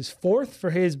this is his 4th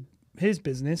for his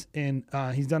business, and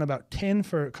he's done about 10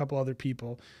 for a couple other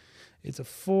people. It's a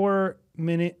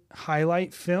 4-minute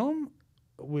highlight film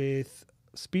with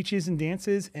speeches and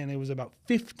dances, and it was about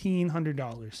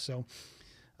 $1,500. So,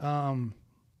 I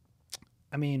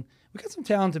mean, we got some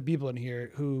talented people in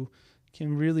here who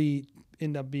can really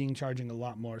end up charging a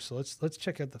lot more. So let's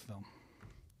check out the film.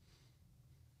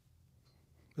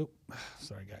 Oh,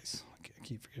 sorry guys, I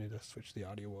keep forgetting to switch the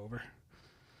audio over.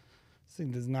 This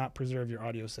thing does not preserve your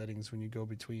audio settings when you go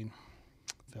between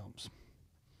films.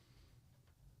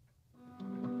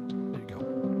 There you go.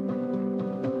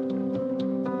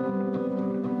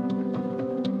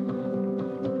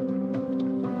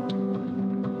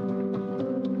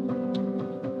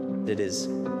 It is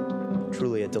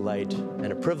truly a delight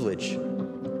and a privilege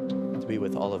to be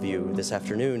with all of you this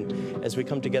afternoon as we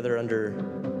come together under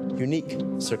unique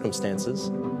circumstances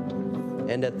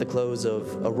and at the close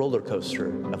of a roller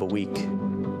coaster of a week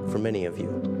for many of you,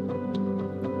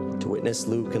 to witness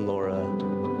Luke and Laura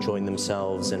join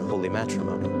themselves in holy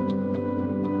matrimony.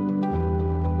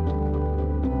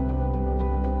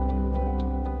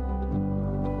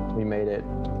 We made it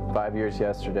 5 years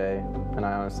yesterday, and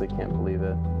I honestly can't believe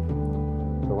it.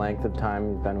 The length of time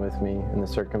you've been with me and the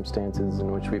circumstances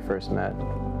in which we first met,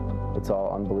 it's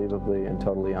all unbelievably and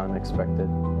totally unexpected.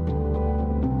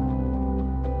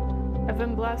 I've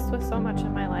been blessed with so much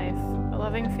in my life: a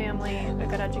loving family, a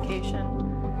good education,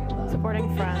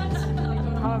 supporting friends.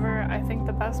 However, I think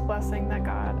the best blessing that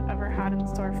God ever had in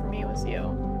store for me was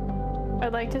you.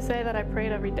 I'd like to say that I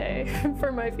prayed every day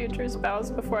for my future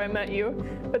spouse before I met you,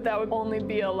 but that would only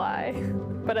be a lie.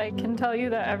 But I can tell you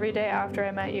that every day after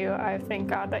I met you, I thank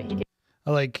God that He gave.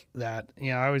 I like that.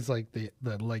 Yeah, I always like the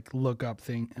like look up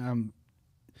thing.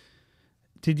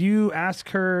 Did you ask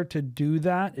her to do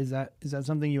that? Is that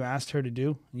something you asked her to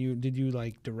do? Did you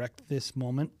like direct this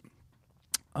moment?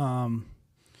 One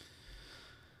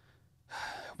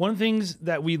of the things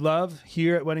that we love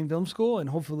here at Wedding Film School, and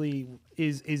hopefully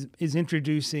is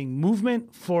introducing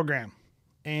movement foreground.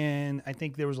 And I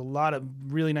think there was a lot of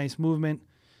really nice movement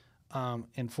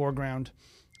and foreground.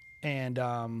 And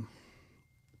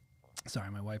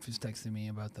sorry, my wife is texting me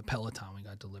about the Peloton we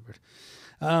got delivered.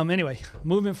 Anyway,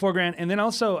 movement foreground. And then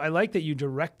also, I like that you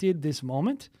directed this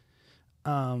moment.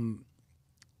 And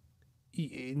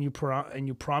you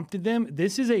prompted them.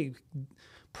 This is a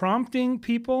prompting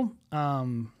people.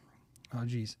 Oh,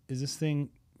 geez. Is this thing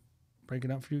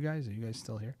breaking up for you guys? Are you guys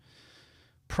still here?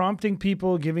 Prompting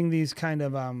people, giving these kind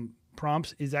of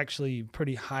prompts is actually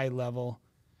pretty high level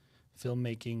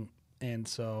filmmaking. And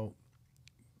so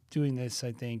doing this,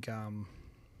 I think,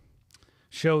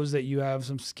 shows that you have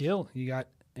some skill. You got,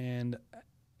 and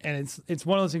it's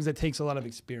one of those things that takes a lot of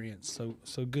experience.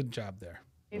 So good job there.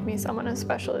 Gave me someone as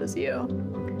special as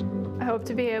you. I hope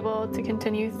to be able to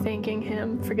continue thanking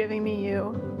Him for giving me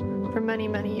you for many,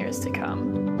 many years to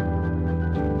come.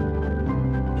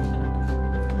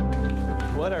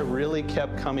 What I really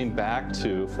kept coming back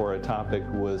to for a topic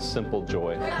was simple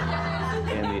joy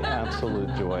and the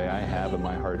absolute joy I have in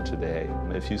my heart today.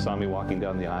 If you saw me walking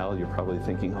down the aisle, you're probably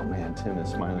thinking, oh man, Tim is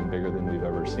smiling bigger than we've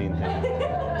ever seen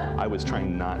him. I was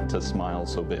trying not to smile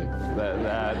so big.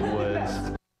 That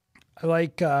was... I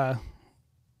like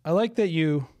that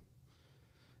you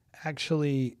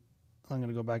actually, I'm going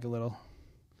to go back a little.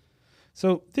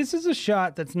 So this is a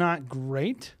shot that's not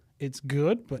great. It's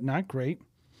good, but not great.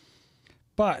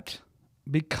 But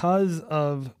because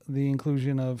of the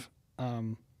inclusion of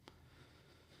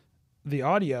the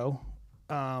audio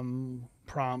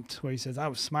prompt where he says, I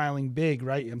was smiling big,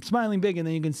 right? I'm smiling big. And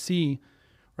then you can see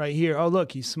right here, oh,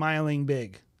 look, he's smiling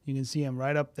big. You can see him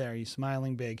right up there. He's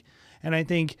smiling big. And I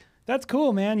think that's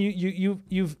cool, man.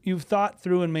 You've thought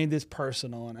through and made this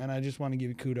personal. And I just want to give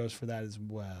you kudos for that as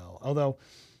well. Although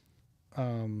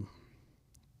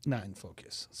not in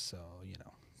focus. So, you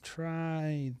know.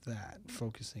 Try that,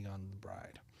 focusing on the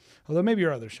bride. Although maybe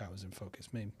your other shot was in focus,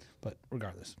 maybe. But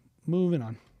regardless, moving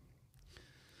on.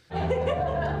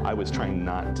 I was trying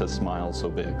not to smile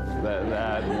so big.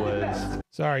 That was...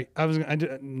 Sorry,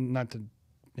 not to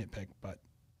nitpick, but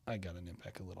I got to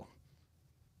nitpick a little.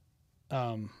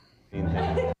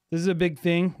 This is a big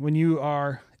thing when you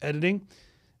are editing.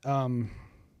 When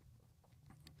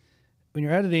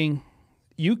you're editing,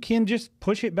 you can just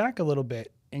push it back a little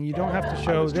bit. And you don't have to show this.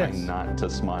 I was trying not to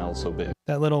smile so big.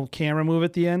 That little camera move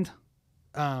at the end.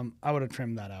 I would have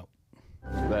trimmed that out.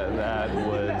 That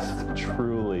was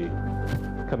truly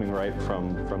coming right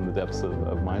from the depths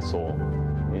of my soul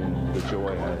in the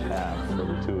joy I have for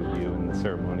the two of you in the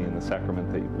ceremony and the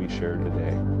sacrament that we shared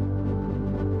today.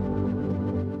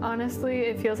 Honestly,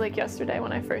 it feels like yesterday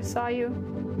when I first saw you.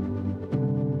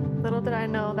 Little did I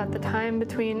know that the time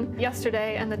between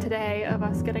yesterday and the today of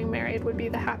us getting married would be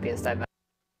the happiest I've ever.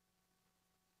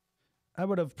 I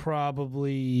would have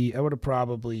probably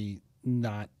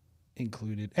not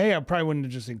included. I probably wouldn't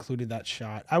have just included that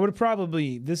shot. I would have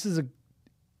probably,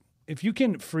 if you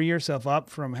can free yourself up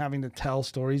from having to tell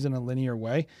stories in a linear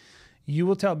way, you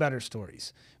will tell better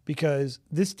stories, because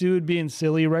this dude being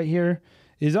silly right here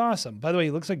is awesome. By the way,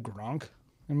 he looks like Gronk,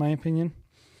 in my opinion.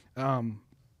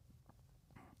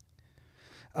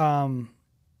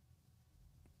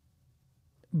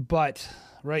 But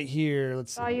right here,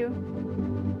 let's see. Saw you.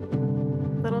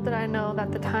 Little did I know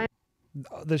that the time.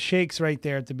 The shakes right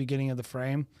there at the beginning of the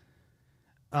frame.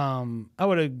 I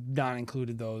would have not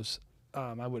included those.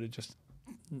 I would have just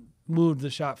moved the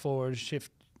shot forward,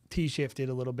 T-shifted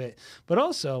a little bit. But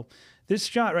also, this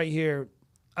shot right here,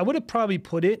 I would have probably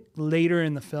put it later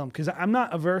in the film, because I'm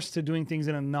not averse to doing things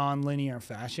in a non-linear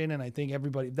fashion, and I think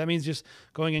that means just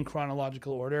going in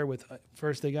chronological order with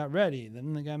first they got ready,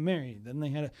 then they got married, then they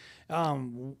had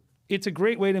it's a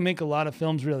great way to make a lot of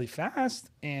films really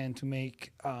fast, and to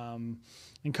make and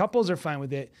couples are fine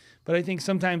with it, but I think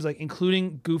sometimes like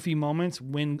including goofy moments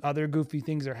when other goofy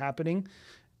things are happening,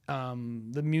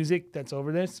 the music that's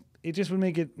over this, it just would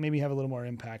make it maybe have a little more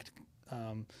impact.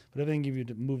 But I think if you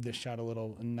to move this shot a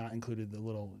little and not included the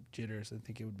little jitters, I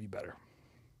think it would be better.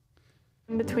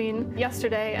 Between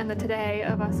yesterday and the today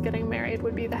of us getting married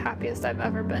would be the happiest I've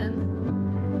ever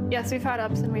been. Yes, we've had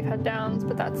ups and we've had downs,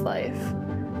 but that's life.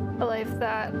 A life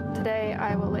that today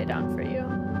I will lay down for you.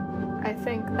 I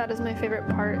think that is my favorite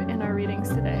part in our readings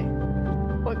today.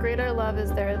 What greater love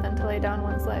is there than to lay down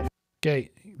one's life?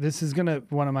 Okay, this is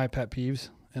one of my pet peeves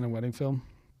in a wedding film.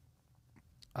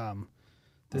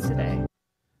 This today.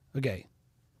 Okay.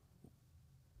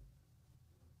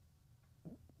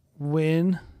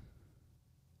 When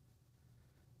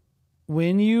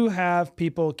you have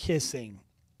people kissing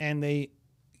and they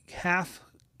half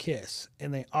kiss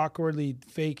and they awkwardly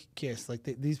fake kiss, like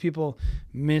these people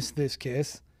miss this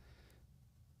kiss,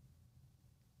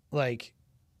 like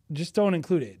just don't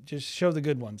include it. Just show the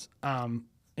good ones, and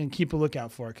keep a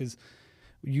lookout for it, because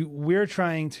we're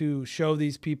trying to show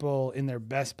these people in their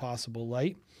best possible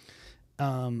light,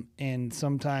 and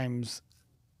sometimes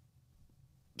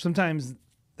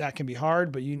that can be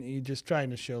hard, but you're just trying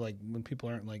to show like when people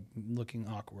aren't like looking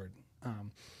awkward.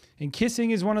 And kissing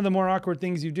is one of the more awkward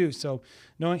things you do. So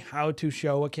knowing how to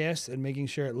show a kiss and making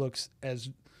sure it looks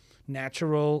as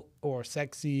natural or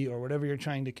sexy or whatever you're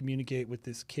trying to communicate with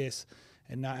this kiss,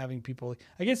 and not having people,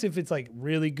 I guess if it's like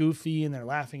really goofy and they're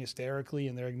laughing hysterically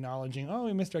and they're acknowledging, oh,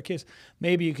 we missed our kiss,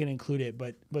 maybe you can include it.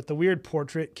 But the weird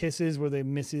portrait kisses where they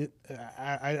miss it,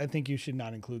 I think you should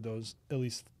not include those. At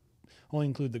least only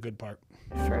include the good part.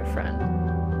 For a friend.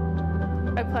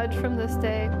 I pledge from this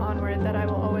day onward that I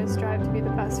will always strive to be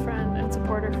the best friend and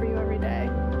supporter for you every day.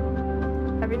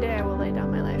 Every day I will lay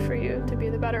down my life for you, to be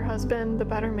the better husband, the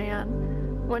better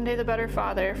man, one day the better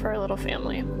father for our little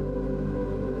family.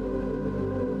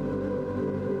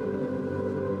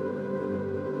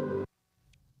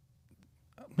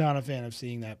 Not a fan of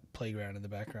seeing that playground in the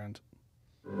background.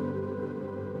 We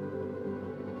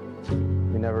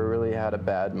never really had a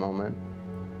bad moment.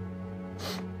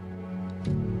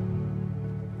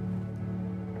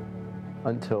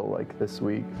 Until like this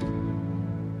week.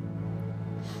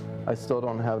 I still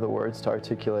don't have the words to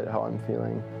articulate how I'm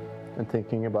feeling and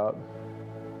thinking about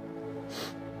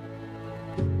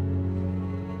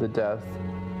the death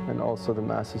and also the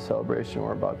massive celebration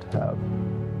we're about to have.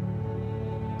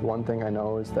 The one thing I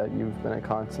know is that you've been a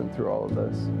constant through all of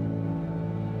this.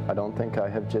 I don't think I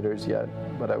have jitters yet,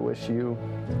 but I wish you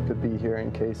could be here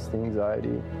in case the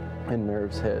anxiety and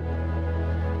nerves hit.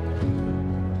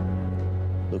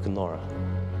 Luke and Laura,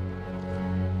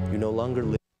 you no longer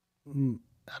live.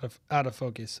 Out of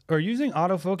focus. Are you using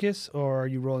autofocus or are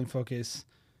you rolling focus?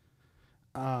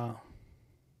 Are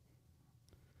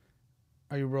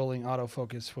you rolling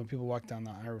autofocus when people walk down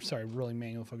the aisle? Sorry, rolling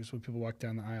manual focus when people walk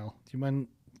down the aisle. Do you mind?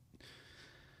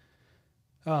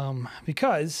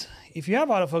 Because if you have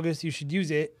autofocus, you should use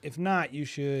it. If not, you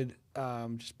should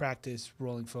just practice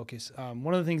rolling focus.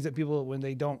 One of the things that people, when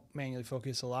they don't manually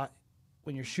focus a lot,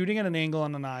 when you're shooting at an angle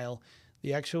on an aisle,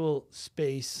 the actual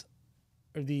space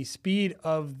or the speed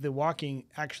of the walking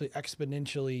actually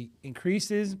exponentially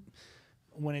increases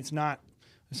when it's not.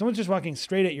 If someone's just walking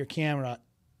straight at your camera,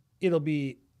 it'll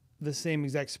be the same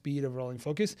exact speed of rolling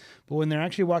focus. But when they're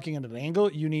actually walking at an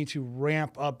angle, you need to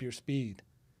ramp up your speed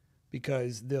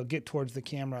because they'll get towards the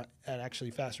camera at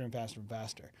actually faster and faster and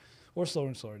faster, or slower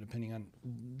and slower, depending on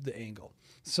the angle.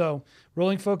 So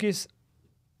rolling focus,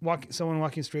 someone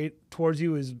walking straight towards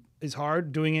you is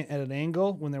hard. Doing it at an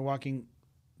angle when they're walking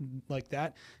like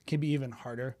that can be even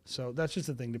harder. So that's just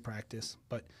a thing to practice.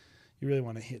 But you really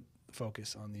want to hit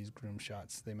focus on these groom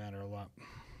shots. They matter a lot.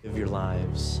 Live your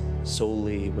lives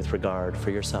solely with regard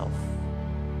for yourself,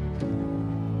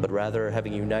 but rather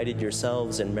having united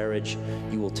yourselves in marriage,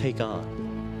 you will take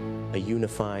on a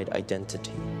unified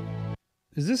identity.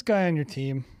 Is this guy on your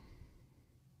team?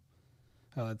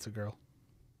 Oh, that's a girl.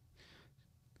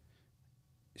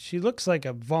 She looks like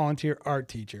a volunteer art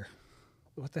teacher.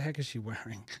 What the heck is she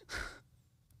wearing?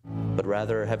 But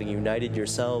rather, having united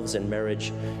yourselves in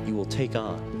marriage, you will take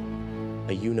on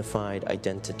a unified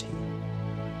identity.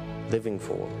 Living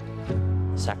for,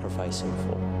 sacrificing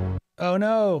for. Oh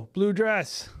no, blue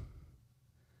dress.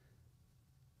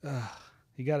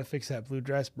 You got to fix that blue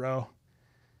dress, bro.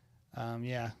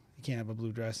 Yeah, you can't have a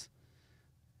blue dress.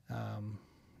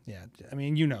 Yeah, I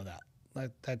mean, you know that.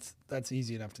 That's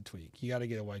easy enough to tweak. You got to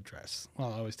get a white dress.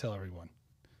 Well, I always tell everyone,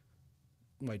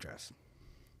 white dress.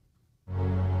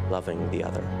 Loving the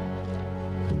other.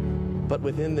 But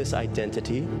within this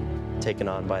identity, taken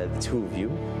on by the two of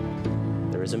you,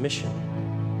 there is a mission.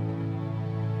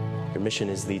 Your mission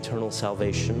is the eternal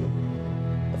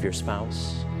salvation of your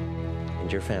spouse and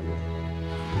your family.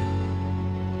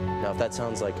 Now, if that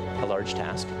sounds like a large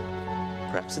task,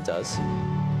 perhaps it does,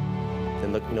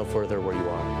 then look no further where you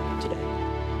are today.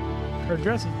 Her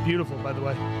dress is beautiful, by the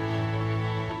way.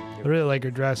 I really like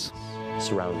her dress.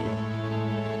 Surround you.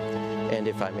 And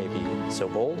if I may be so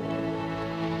bold,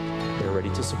 they're ready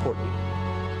to support you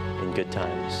in good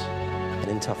times and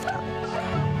in tough times.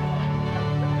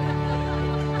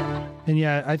 And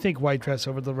yeah, I think white dress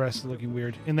over the rest is looking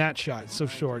weird. In that shot, so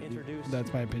short.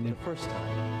 That's my opinion. For the first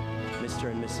time, Mr.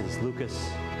 and Mrs. Lucas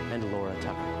and Laura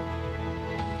Tucker.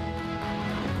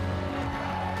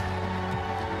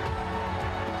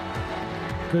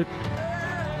 Good.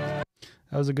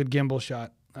 That was a good gimbal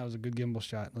shot.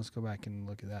 Let's go back and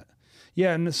look at that.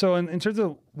 Yeah, and so in terms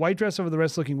of white dress over the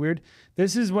rest looking weird,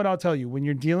 this is what I'll tell you. When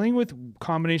you're dealing with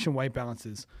combination white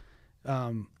balances,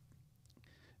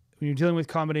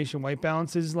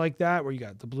 like that, where you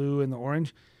got the blue and the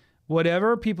orange,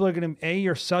 whatever people are going to,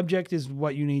 your subject is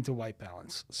what you need to white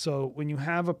balance. So when you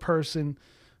have a person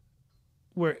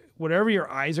where whatever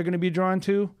your eyes are going to be drawn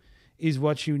to is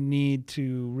what you need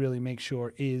to really make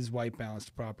sure is white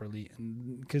balanced properly.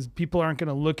 And because people aren't going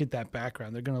to look at that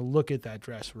background. They're going to look at that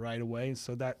dress right away.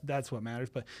 So that's what matters.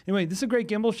 But anyway, this is a great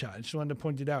gimbal shot. I just wanted to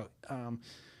point it out.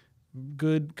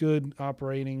 Good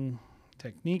operating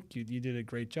technique. You did a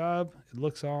great job. It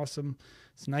looks awesome.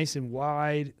 It's nice and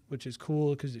wide, which is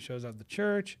cool because it shows off the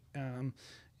church and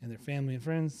their family and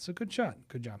friends. It's a good shot.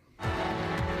 Good job.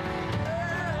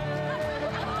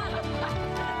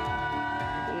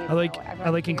 I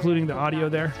like including the audio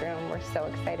there. We're so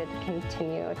excited to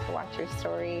continue to watch your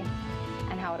story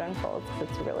and how it unfolds, because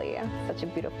it's really such a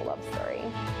beautiful love story.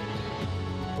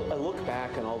 I look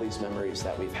back on all these memories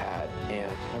that we've had, and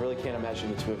I really can't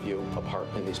imagine the two of you apart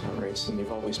in these memories, and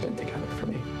you've always been together for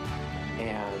me.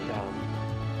 And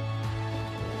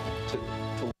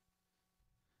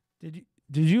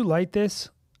Did you light this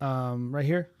right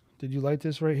here? Did you light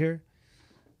this right here?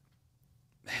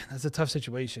 Man, that's a tough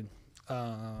situation.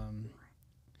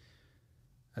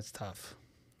 That's tough.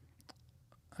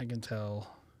 I can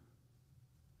tell.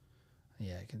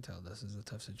 Yeah, I can tell this is a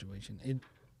tough situation.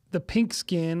 The pink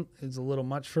skin is a little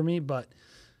much for me, but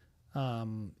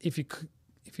if you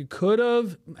could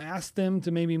have asked them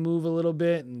to maybe move a little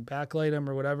bit and backlight them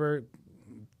or whatever,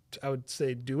 I would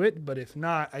say do it. But if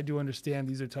not, I do understand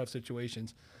these are tough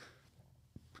situations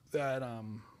that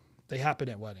they happen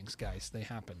at weddings, guys. They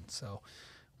happen. So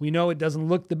we know it doesn't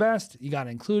look the best. You got to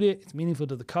include it. It's meaningful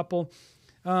to the couple.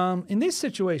 In this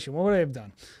situation, what would I have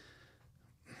done?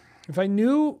 If I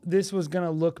knew this was going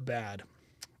to look bad,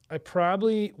 I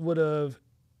probably would have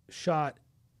shot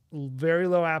very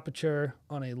low aperture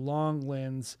on a long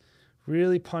lens,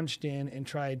 really punched in and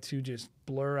tried to just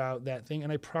blur out that thing.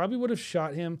 And I probably would have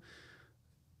shot him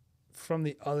from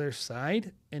the other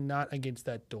side and not against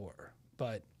that door.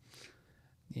 But,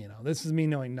 you know, this is me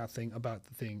knowing nothing about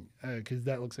the thing because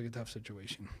that looks like a tough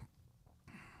situation.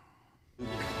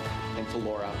 and to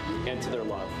Laura and to their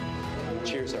love.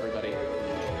 Cheers, everybody.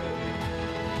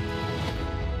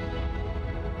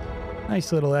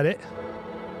 Nice little edit.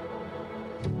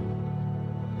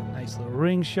 Nice little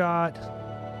ring shot.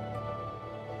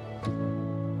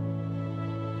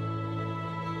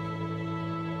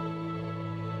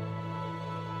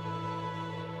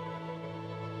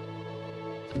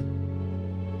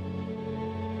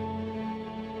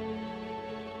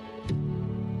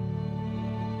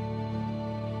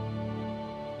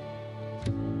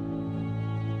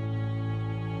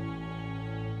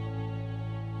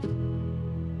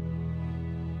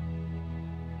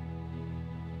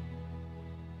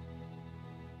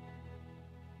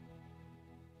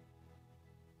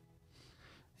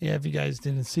 Yeah, if you guys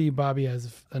didn't see, Bobby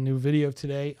has a new video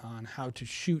today on how to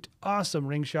shoot awesome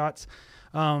ring shots.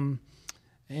 And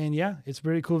yeah, it's a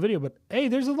pretty cool video. But hey,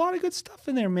 there's a lot of good stuff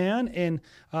in there, man. And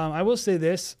I will say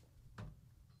this.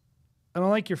 I don't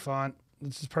like your font.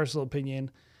 This is personal opinion.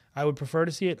 I would prefer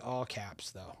to see it all caps,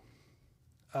 though.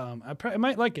 I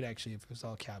might like it, actually, if it was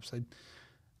all caps.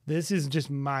 This is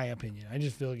just my opinion. I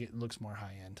just feel like it looks more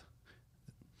high-end.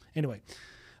 Anyway.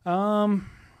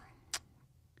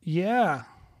 Yeah.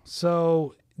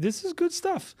 So this is good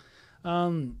stuff.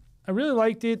 I really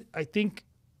liked it. I think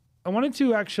I wanted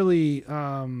to actually...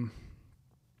 I'm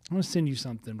going to send you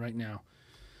something right now.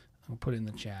 I'll put it in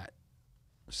the chat.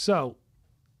 So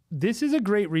this is a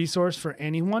great resource for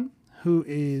anyone who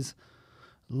is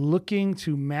looking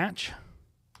to match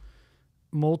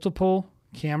multiple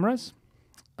cameras.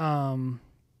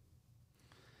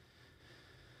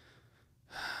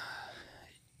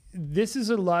 This is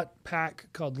a LUT pack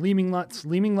called Leeming LUTs.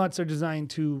 Leeming LUTs are designed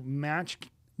to match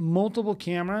multiple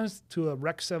cameras to a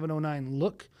Rec 709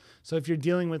 look. So if you're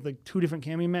dealing with like 2 different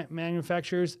camera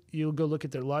manufacturers, you'll go look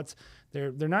at their LUTs.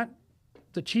 They're not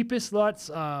the cheapest LUTs,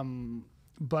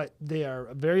 but they are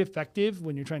very effective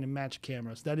when you're trying to match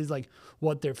cameras. That is like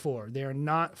what they're for. They are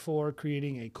not for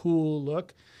creating a cool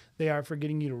look. They are for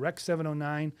getting you to Rec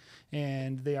 709,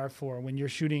 and they are for when you're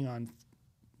shooting on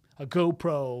a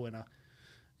GoPro and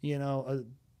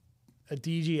a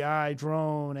DJI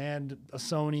drone and a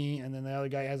Sony, and then the other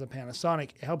guy has a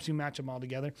Panasonic. It helps you match them all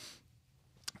together.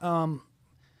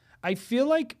 I feel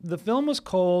like the film was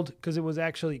cold because it was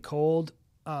actually cold.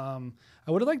 I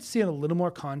would have liked to see a little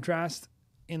more contrast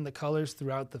in the colors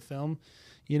throughout the film.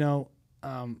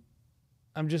 I'm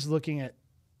just looking at,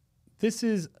 this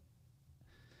is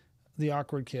the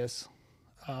awkward kiss.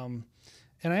 And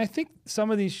I think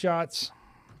some of these shots,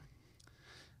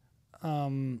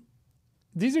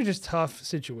 these are just tough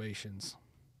situations.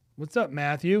 What's up,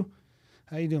 Matthew?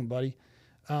 How you doing, buddy?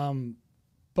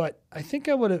 But I think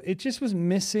I would have, it just was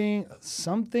missing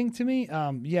something to me.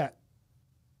 Yeah.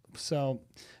 So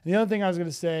the other thing I was going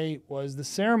to say was the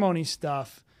ceremony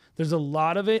stuff. There's a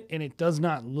lot of it, and it does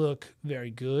not look very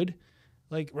good.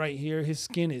 Like right here, his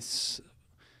skin is,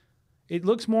 it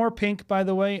looks more pink, by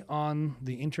the way, on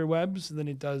the interwebs than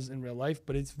it does in real life,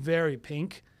 but it's very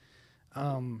pink.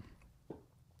 And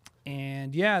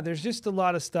yeah, there's just a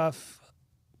lot of stuff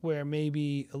where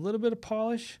maybe a little bit of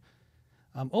polish.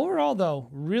 Overall, though,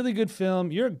 really good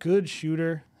film. You're a good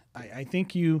shooter. I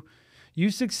think you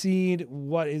succeed.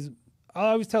 I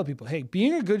always tell people, hey,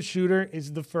 being a good shooter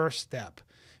is the first step.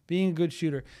 Being a good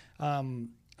shooter.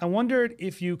 I wondered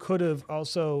if you could have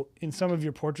also, in some of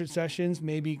your portrait sessions,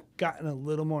 maybe gotten a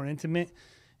little more intimate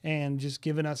and just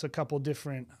given us a couple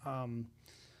different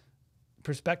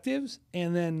perspectives.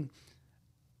 And then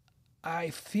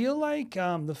I feel like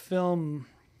the film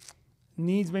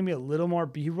needs maybe a little more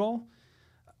B-roll.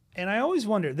 And I always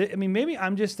wonder, maybe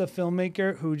I'm just a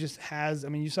filmmaker who just has,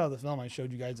 you saw the film I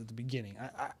showed you guys at the beginning.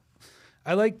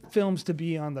 I like films to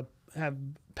have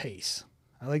pace.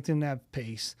 I like them to have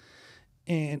pace.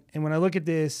 And when I look at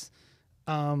this,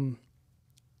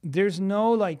 there's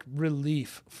no like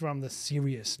relief from the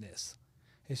seriousness.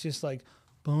 It's just like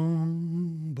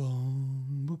boom,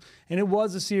 boom, boom. And it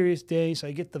was a serious day, so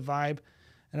I get the vibe.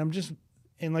 And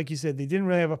like you said, they didn't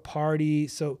really have a party.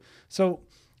 So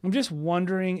I'm just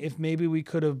wondering if maybe we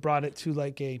could have brought it to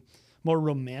like a more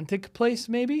romantic place,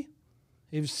 maybe.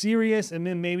 It was serious, and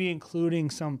then maybe including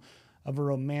some of a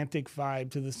romantic vibe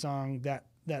to the song that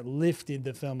lifted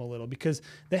the film a little, because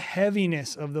the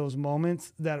heaviness of those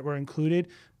moments that were included,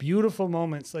 beautiful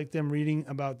moments like them reading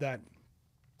about that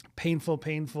painful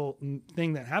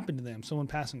thing that happened to them, someone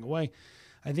passing away.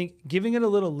 I think giving it a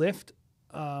little lift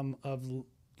of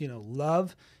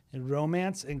love and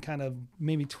romance and kind of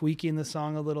maybe tweaking the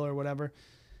song a little or whatever.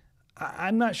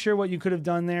 I'm not sure what you could have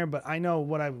done there, but I know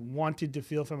what I wanted to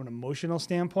feel from an emotional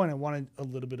standpoint. I wanted a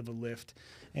little bit of a lift.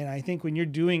 And I think when you're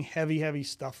doing heavy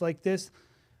stuff like this,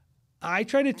 I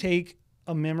try to take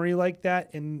a memory like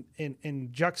that and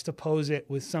juxtapose it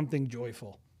with something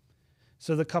joyful.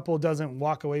 So the couple doesn't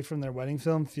walk away from their wedding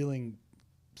film feeling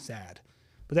sad.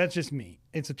 But that's just me.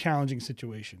 It's a challenging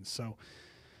situation. So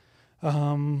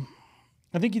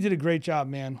I think you did a great job,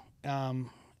 man. And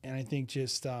I think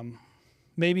just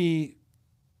maybe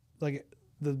like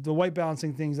the white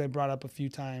balancing things I brought up a few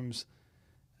times,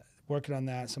 working on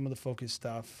that, some of the focus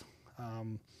stuff,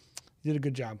 you did a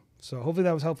good job. So hopefully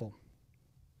that was helpful.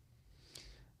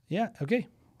 Yeah, okay.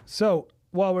 So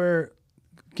while we're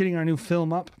getting our new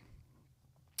film up,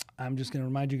 I'm just going to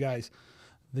remind you guys,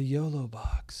 the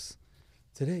Yolobox.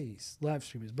 Today's live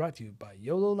stream is brought to you by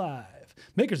YoLo Liv,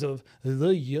 makers of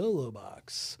the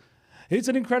Yolobox. It's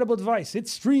an incredible device. It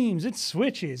streams, it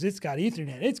switches, it's got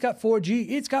Ethernet, it's got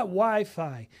 4G, it's got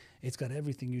Wi-Fi. It's got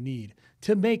everything you need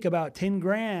to make about 10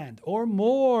 grand or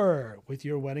more with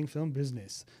your wedding film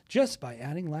business just by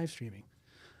adding live streaming.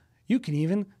 You can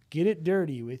even get it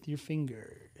dirty with your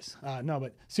fingers. No,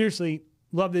 but seriously,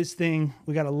 love this thing.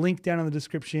 We got a link down in the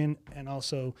description, and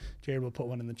also Jared will put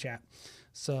one in the chat.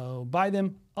 So buy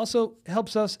them. Also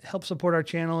helps us help support our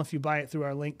channel if you buy it through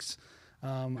our links.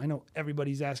 I know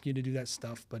everybody's asking you to do that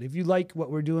stuff, but if you like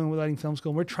what we're doing with Lighting Film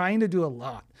School, we're trying to do a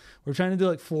lot. We're trying to do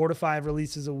like 4 to 5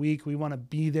 releases a week. We want to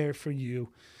be there for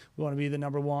you. We want to be the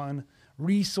 #1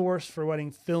 resource for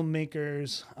wedding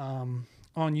filmmakers on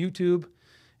YouTube,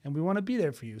 and we want to be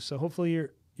there for you. So hopefully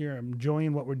you're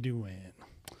enjoying what we're doing.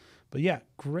 But yeah,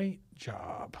 great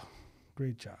job.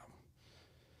 Great job.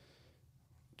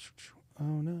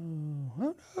 Oh no.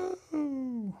 Oh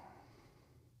no.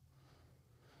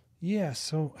 Yeah,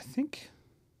 so I think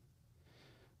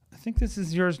this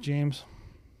is yours, James.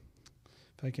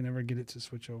 If I can ever get it to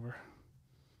switch over.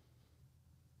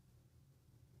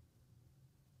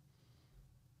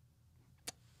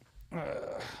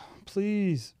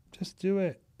 Please, just do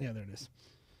it. Yeah, there it is.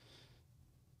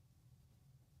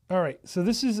 All right, so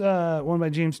this is one by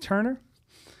James Turner.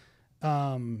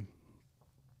 And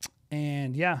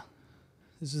yeah,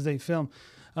 this is a film.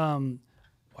 Wow,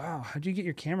 how'd you get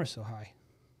your camera so high?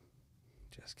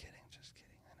 Just kidding. I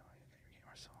know you got your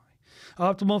camera so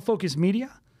high. Optimal Focus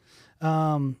Media.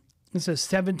 It's a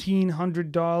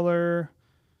 $1,700.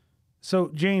 So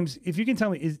James, if you can tell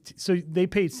me, so they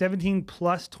paid $1,700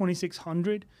 plus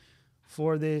 $2,600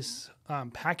 for this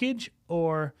package,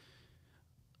 or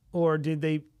did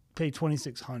they pay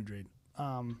 $2,600?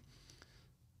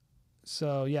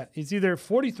 So yeah, it's either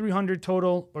 $4,300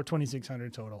 total or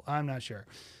 $2,600 total. I'm not sure.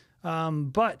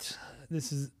 But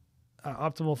this is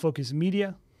Optimal Focus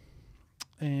Media,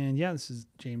 and yeah, this is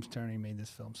James Turner. He made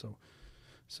this film, so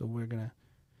we're gonna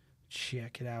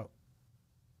check it out.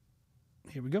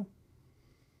 Here we go.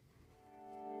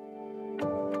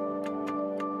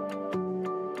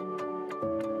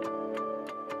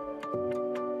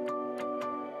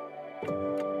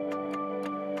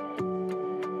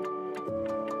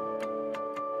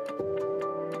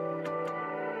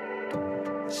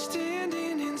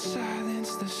 Standing in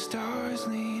silence, the stars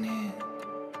lean in.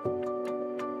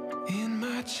 In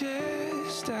my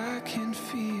chest, I can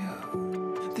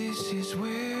feel this is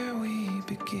where we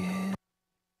begin.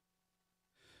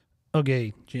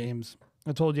 Okay, James,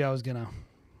 I told you I was gonna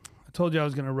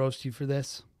roast you for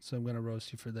this, so I'm gonna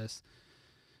roast you for this.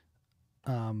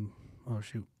 Oh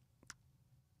shoot.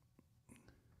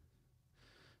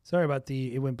 Sorry about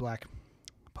it went black.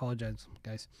 Apologize,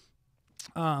 guys.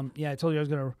 Yeah, I told you I was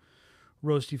gonna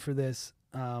roast you for this.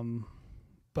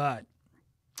 But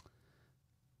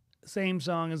same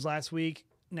song as last week.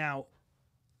 Now,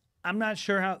 I'm not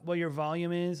sure what your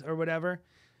volume is or whatever.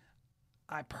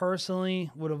 I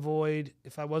personally would avoid,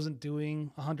 if I wasn't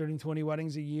doing 120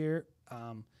 weddings a year,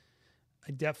 I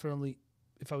definitely,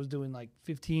 if I was doing like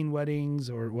 15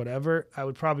 weddings or whatever, I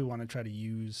would probably want to try to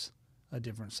use a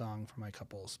different song for my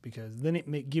couples, because then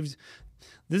it gives,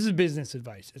 this is business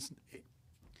advice.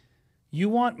 You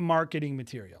want marketing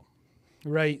material,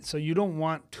 right? So you don't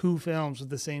want 2 films with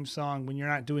the same song when you're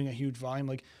not doing a huge volume.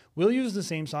 Like, we'll use the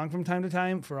same song from time to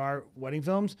time for our wedding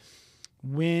films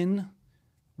when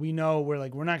we know we're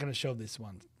not going to show this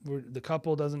one. The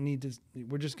couple doesn't need to,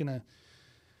 we're just going to,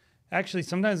 actually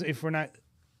sometimes if we're not,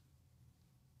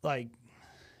 like,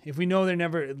 if we know they're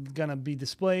never going to be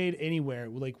displayed anywhere,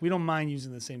 like, we don't mind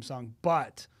using the same song.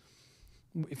 But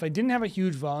if I didn't have a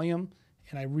huge volume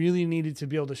and I really needed to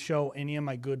be able to show any of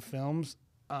my good films,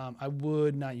 I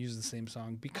would not use the same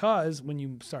song, because when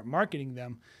you start marketing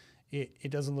them,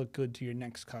 it doesn't look good to your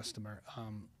next customer.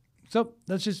 So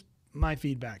that's just my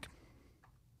feedback.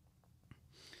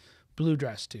 Blue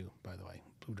dress too, by the way.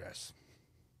 Blue dress.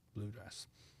 Blue dress.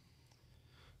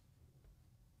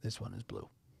 This one is blue,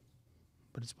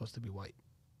 but it's supposed to be white.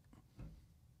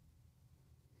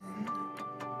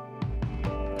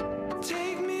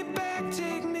 Take me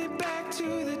back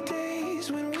to the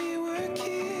days when we were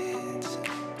kids,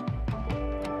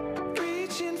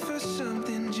 reaching for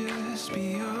something just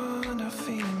beyond our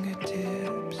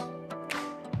fingertips.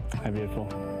 Hi, beautiful.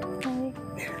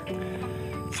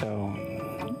 So,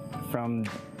 from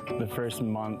the first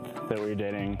month that we were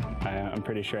dating, I'm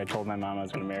pretty sure I told my mom I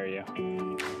was going to marry you.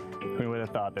 Who would have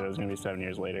thought that it was going to be 7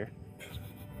 years later?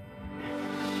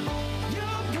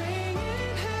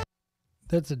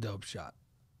 That's a dope shot.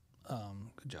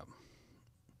 Good job.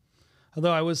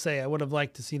 Although I would say I would have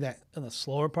liked to see that in the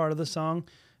slower part of the song,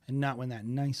 and not when that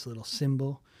nice little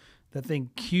cymbal that thing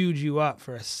queued you up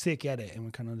for a sick edit, and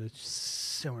we're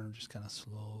just kind of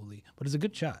slowly. But it's a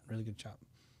good shot, really good shot.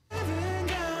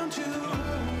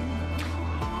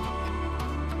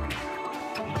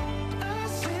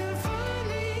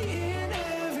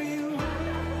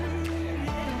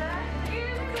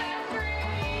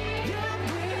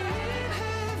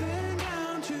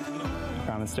 I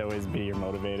promise to always be your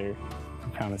motivator. I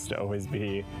promise to always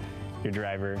be your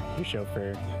driver, your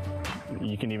chauffeur.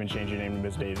 You can even change your name to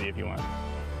Miss Daisy if you want.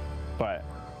 But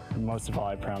most of all,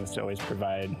 I promise to always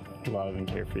provide love and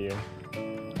care for you.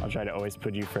 I'll try to always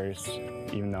put you first,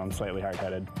 even though I'm slightly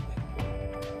hard-headed.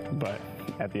 But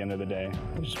at the end of the day,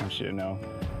 I just want you to know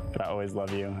that I always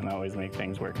love you and I always make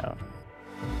things work out.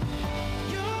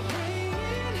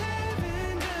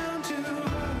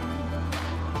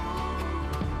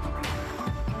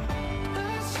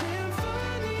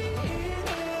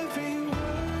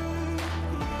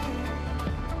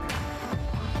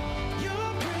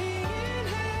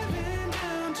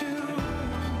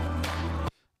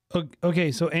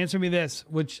 Okay, so answer me this,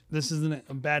 which this isn't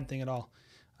a bad thing at all,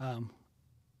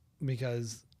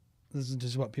 because this is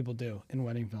just what people do in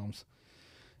wedding films.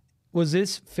 Was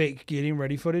this fake getting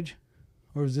ready footage,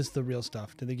 or was this the real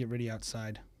stuff? Did they get ready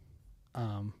outside?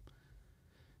 I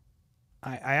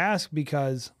ask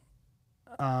because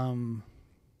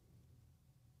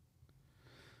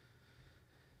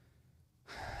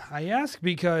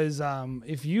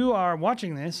if you are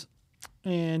watching this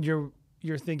and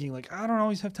you're thinking like, I don't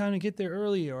always have time to get there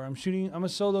early, or I'm a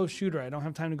solo shooter, I don't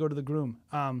have time to go to the groom.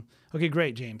 Okay,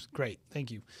 great, James, great,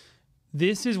 thank you.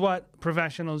 This is what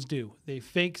professionals do. They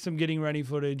fake some getting ready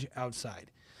footage outside,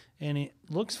 and it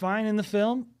looks fine in the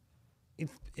film.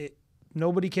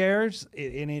 Nobody cares,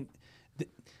 if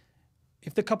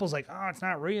the couple's like, oh, it's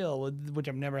not real, which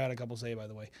I've never had a couple say, by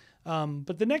the way,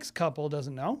 but the next couple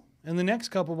doesn't know, and the next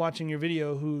couple watching your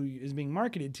video who is being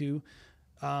marketed to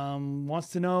wants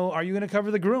to know, are you going to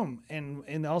cover the groom?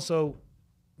 And also,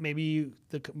 maybe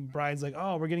the bride's like,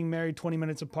 oh, we're getting married 20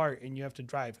 minutes apart and you have to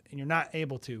drive and you're not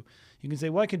able to. You can say,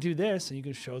 well, I can do this, and you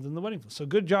can show them the wedding. So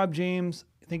good job, James.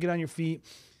 Think it on your feet.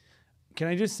 Can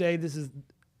I just say,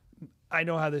 I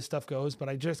know how this stuff goes, but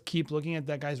I just keep looking at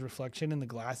that guy's reflection in the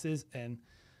glasses, and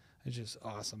it's just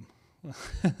awesome.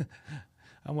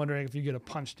 I'm wondering if you could have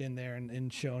punched in there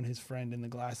and shown his friend in the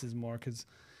glasses more, because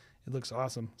it looks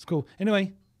awesome. It's cool.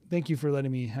 Anyway, thank you for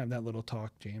letting me have that little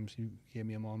talk, James. You gave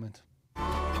me a moment.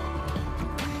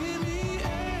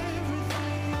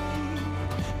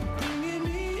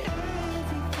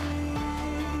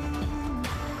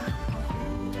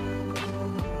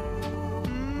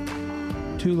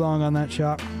 Too long on that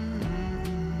shot.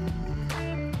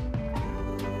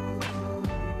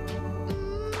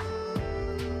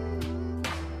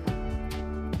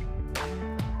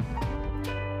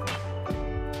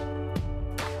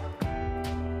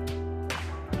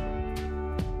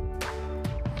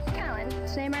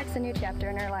 Today marks a new chapter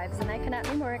in our lives, and I cannot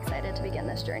be more excited to begin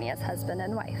this journey as husband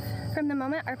and wife. From the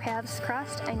moment our paths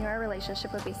crossed, I knew our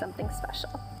relationship would be something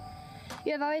special.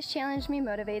 You have always challenged me,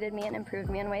 motivated me, and improved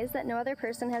me in ways that no other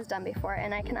person has done before,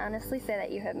 and I can honestly say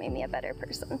that you have made me a better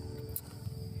person.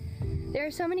 There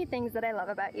are so many things that I love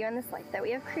about you in this life that we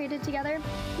have created together.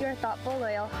 You are thoughtful,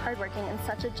 loyal, hardworking, and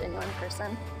such a genuine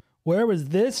person. Where was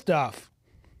this stuff?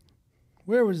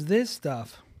 Where was this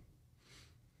stuff?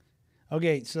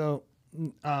 Okay, so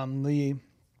the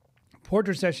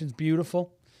portrait session's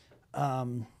beautiful.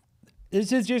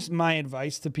 This is just my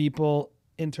advice to people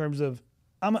in terms of,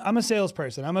 I'm a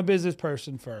salesperson. I'm a business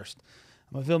person first.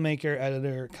 I'm a filmmaker,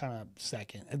 editor, kind of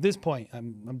second. At this point,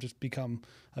 I'm just become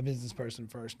a business person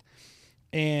first.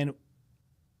 And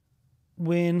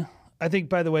when, I think,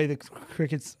 by the way, the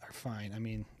crickets are fine. I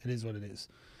mean, it is what it is.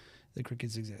 The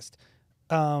crickets exist.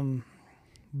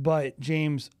 But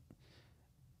James,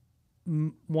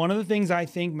 one of the things I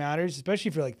think matters, especially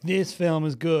if you're like, this film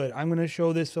is good, I'm going to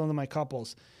show this film to my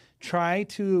couples. Try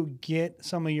to get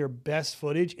some of your best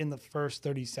footage in the first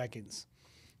 30 seconds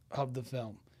of the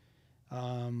film.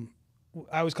 I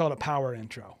always call it a power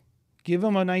intro. Give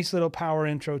them a nice little power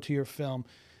intro to your film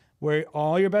where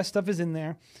all your best stuff is in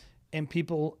there. And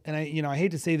people, and I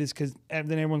hate to say this because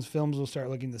then everyone's films will start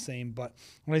looking the same. But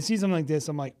when I see something like this,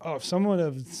 I'm like, oh, if someone would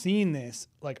have seen this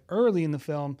like early in the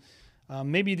film,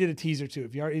 maybe you did a teaser too.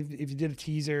 If you did a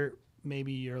teaser,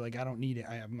 maybe you're like, I don't need it.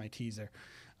 I have my teaser.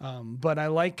 But I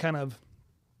like kind of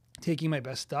taking my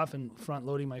best stuff and front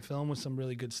loading my film with some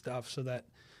really good stuff so that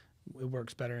it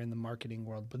works better in the marketing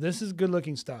world. But this is good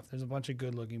looking stuff. There's a bunch of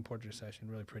good looking portrait session,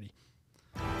 really pretty.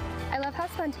 I love how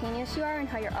spontaneous you are and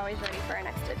how you're always ready for our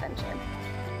next adventure.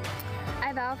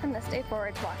 I vow from this day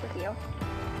forward to walk with you.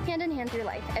 hand in hand through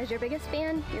life as your biggest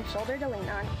fan, your shoulder to lean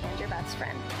on, and your best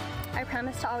friend. I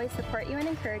promise to always support you and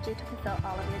encourage you to fulfill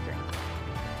all of your dreams.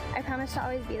 I promise to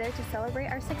always be there to celebrate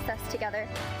our success together,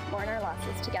 mourn our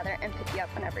losses together, and pick you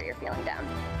up whenever you're feeling down.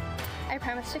 I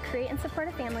promise to create and support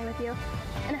a family with you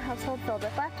in a household filled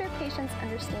with laughter, patience,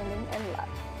 understanding, and love.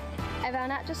 I vow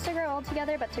not just to grow old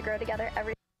together, but to grow together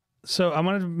every. So I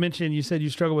wanted to mention, you said you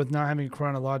struggle with not having a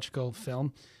chronological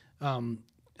film, and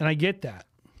I get that.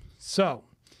 So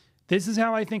this is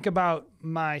how I think about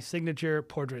my signature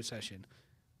portrait session.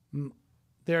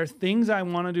 There are things I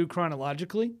want to do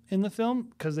chronologically in the film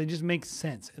because they just make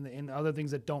sense, and other things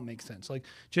that don't make sense, like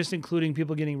just including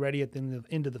people getting ready at the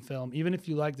end of the film. Even if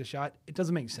you like the shot, it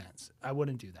doesn't make sense. I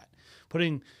wouldn't do that.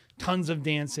 Putting tons of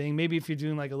dancing, maybe if you're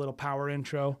doing like a little power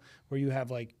intro where you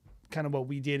have like kind of what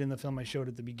we did in the film I showed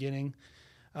at the beginning.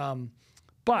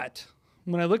 But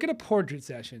when I look at a portrait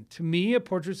session, to me, a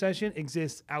portrait session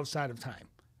exists outside of time.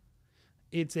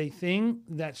 It's a thing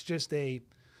that's just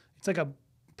it's like a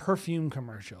perfume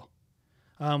commercial,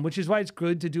 which is why it's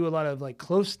good to do a lot of like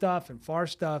close stuff and far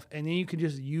stuff, and then you can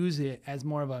just use it as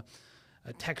more of a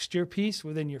texture piece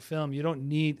within your film. You don't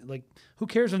need, like, who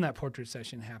cares when that portrait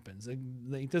session happens?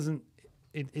 Like, it doesn't.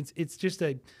 It's just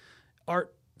a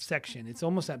art section. It's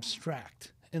almost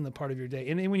abstract in the part of your day.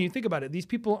 And when you think about it, these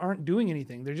people aren't doing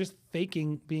anything. They're just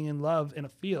faking being in love in a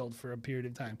field for a period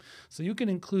of time. So you can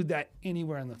include that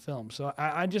anywhere in the film. So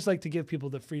I just like to give people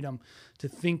the freedom to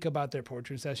think about their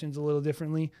portrait sessions a little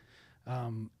differently.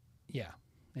 Yeah,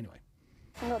 anyway.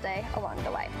 Single day along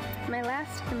the way. My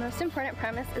last and most important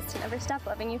promise is to never stop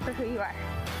loving you for who you are.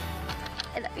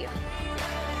 I love you.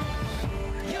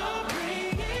 You're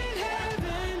bringing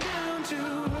heaven down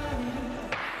to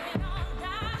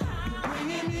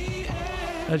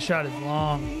That shot is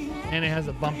long, and it has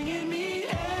a bump.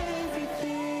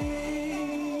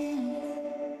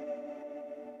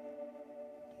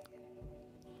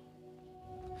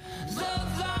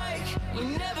 Love like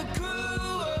you never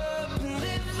grew up and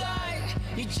live like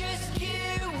you just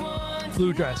get one.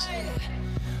 Blue dress.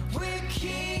 We're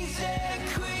kings and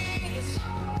queens.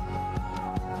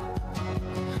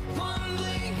 One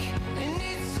blink and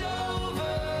it's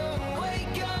over.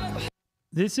 Wake up.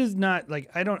 This is not like,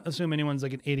 I don't assume anyone's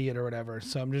like an idiot or whatever.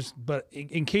 So I'm just, but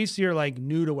in case you're like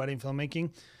new to wedding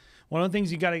filmmaking, one of the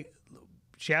things you gotta,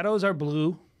 shadows are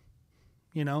blue,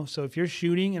 you know? So if you're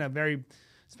shooting in a very,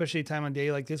 especially a time of day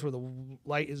like this where the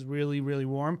light is really, really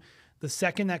warm, the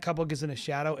second that couple gets in a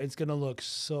shadow, it's gonna look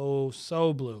so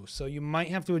blue. So you might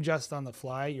have to adjust on the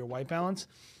fly your white balance,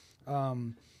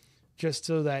 just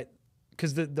so that,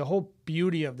 because the whole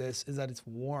beauty of this is that it's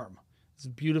warm. It's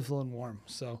beautiful and warm.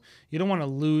 So you don't want to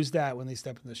lose that when they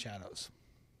step in the shadows.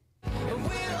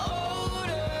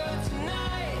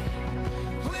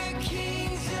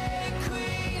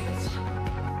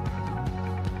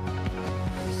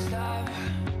 Stop,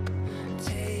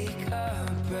 take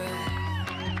a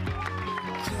breath,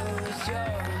 close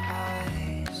your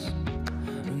eyes,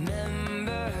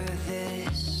 remember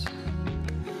this.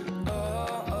 Oh,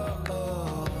 oh,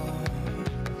 oh,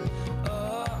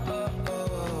 oh, oh,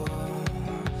 oh,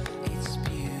 it's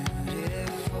beautiful.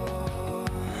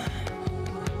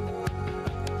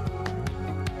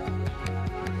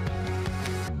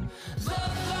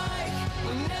 Love like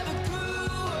we never grew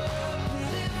up,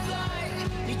 live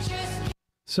like you just.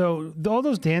 So all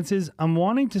those dances, I'm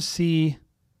wanting to see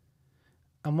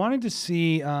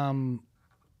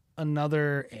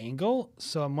another angle.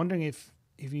 So I'm wondering if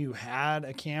you had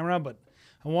a camera, but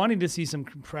I'm wanting to see some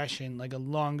compression, like a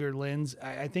longer lens.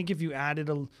 I think if you added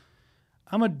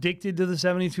I'm addicted to the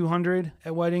 7200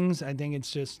 at weddings. I think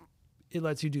it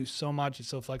lets you do so much. It's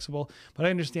so flexible, but I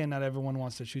understand not everyone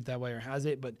wants to shoot that way or has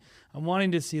it, but I'm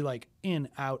wanting to see like in,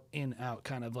 out,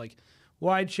 kind of like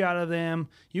wide shot of them.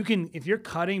 You can, if you're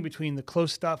cutting between the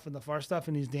close stuff and the far stuff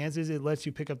in these dances, it lets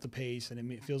you pick up the pace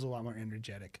and it feels a lot more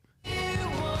energetic.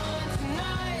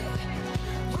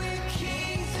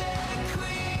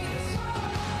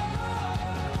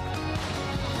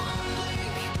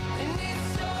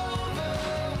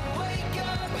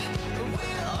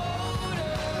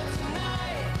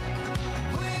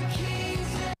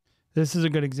 This is a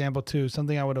good example too.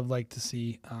 Something I would have liked to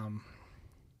see.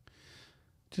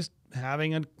 Just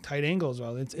having a tight angle as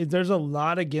well. There's a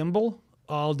lot of gimbal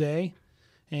all day,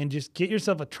 and just get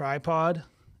yourself a tripod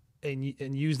and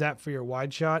use that for your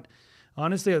wide shot.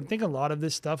 Honestly, I think a lot of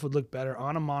this stuff would look better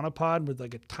on a monopod with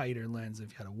like a tighter lens.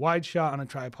 If you had a wide shot on a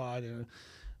tripod,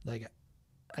 like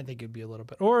I think it'd be a little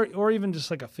bit, or even just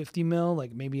like a 50 mil,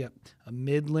 like maybe a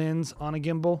mid lens on a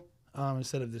gimbal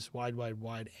instead of this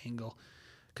wide angle.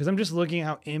 Because I'm just looking at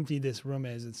how empty this room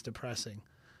is. It's depressing.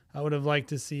 I would have liked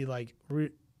to see like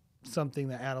something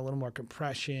that added a little more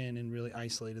compression and really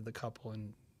isolated the couple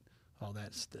and all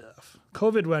that stuff.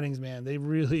 COVID weddings, man,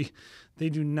 they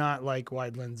do not like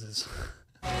wide lenses.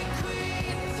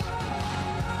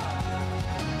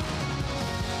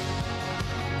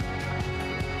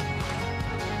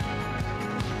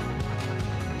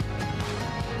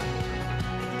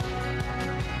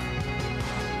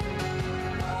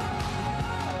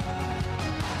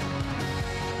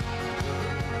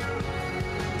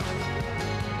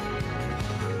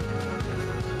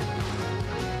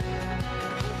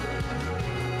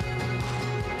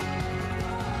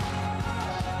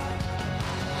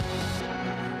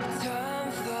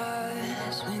 Time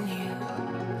flies when you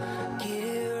get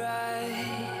it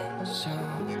right. So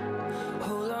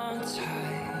hold on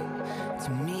tight to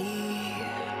me.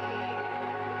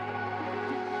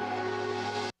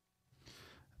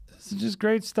 This is just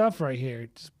great stuff right here.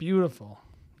 Just beautiful,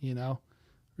 you know,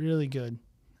 really good.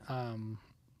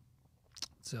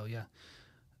 So yeah,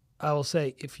 I will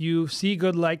say, if you see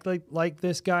good like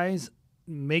this, guys,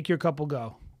 make your couple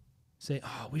go. Say,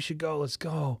 oh, we should go. Let's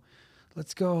go.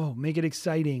 Let's go. Make it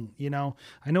exciting. You know,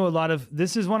 I know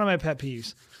this is one of my pet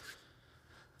peeves.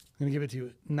 I'm going to give it to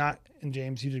you. And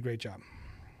James, you did a great job.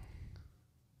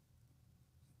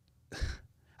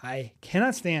 I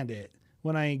cannot stand it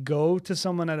when I go to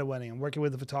someone at a wedding, I'm working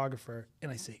with a photographer, and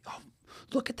I say, oh,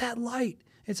 look at that light.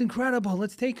 It's incredible.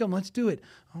 Let's take them. Let's do it.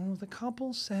 Oh, the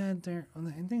couple said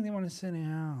I think they want to sit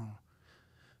down.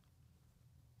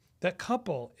 That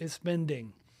couple is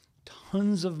spending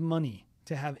tons of money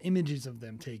to have images of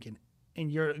them taken,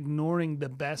 and you're ignoring the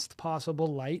best possible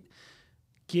light.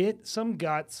 Get some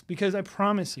guts, because I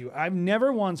promise you, I've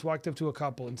never once walked up to a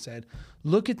couple and said,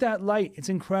 look at that light. It's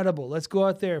incredible. Let's go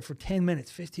out there for 10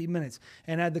 minutes, 15 minutes,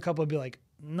 and had the couple be like,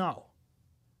 no,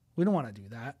 we don't want to do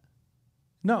that.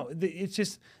 No, it's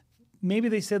just, maybe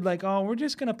they said like, oh, we're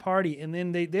just going to party. And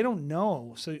then they don't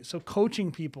know. So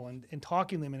coaching people and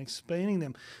talking to them and explaining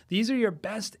them, these are your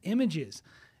best images.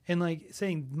 And like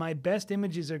saying, my best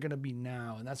images are going to be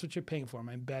now. And that's what you're paying for,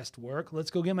 my best work. Let's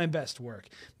go get my best work.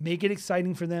 Make it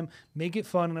exciting for them. Make it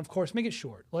fun. And of course, make it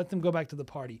short. Let them go back to the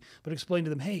party. But explain to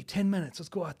them, hey, 10 minutes, let's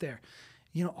go out there.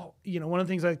 One of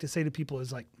the things I like to say to people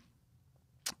is like,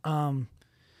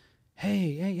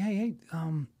 hey,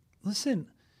 listen,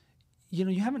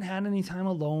 you haven't had any time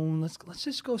alone. Let's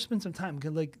just go spend some time.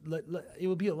 It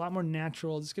will be a lot more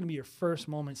natural. It's going to be your first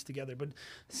moments together. But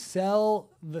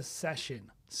sell the session.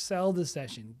 Sell the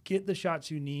session. Get the shots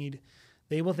you need.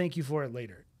 They will thank you for it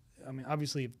later. I mean,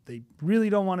 obviously, if they really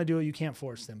don't want to do it, you can't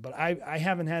force them. But I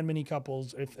haven't had many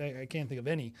couples, if I can't think of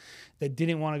any, that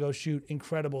didn't want to go shoot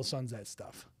incredible sunset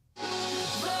stuff.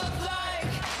 Love like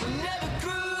we never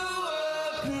grew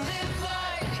up, and live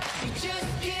like we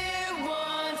just get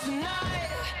one tonight.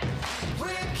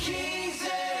 We're kings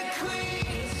and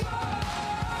queens.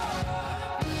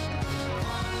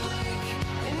 One blink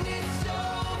and it's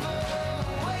over.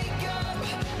 Wake up,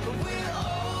 but we're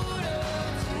older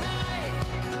tonight.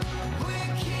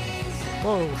 We're kings and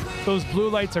Whoa, those blue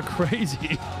lights are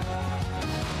crazy.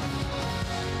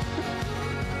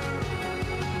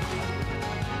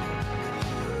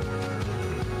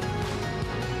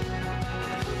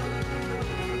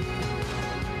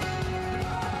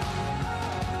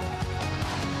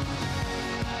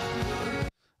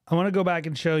 I want to go back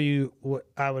and show you what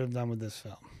I would have done with this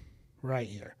film right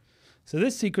here. So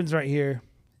this sequence right here,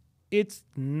 it's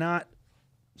not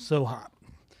so hot.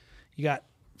 You got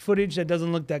footage that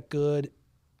doesn't look that good,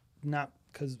 not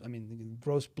because,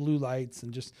 gross blue lights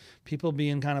and just people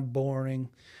being kind of boring.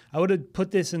 I would have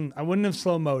put this in, I wouldn't have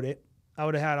slow-moed it. I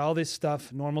would have had all this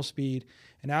stuff, normal speed,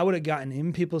 and I would have gotten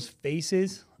in people's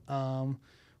faces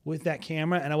with that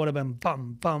camera, and I would have been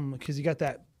bum, bum, because you got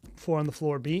that 4 on the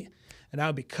floor beat. And I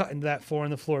would be cutting to that 4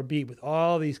 on the floor beat with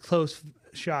all these close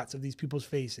shots of these people's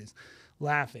faces,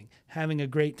 laughing, having a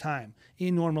great time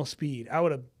in normal speed. I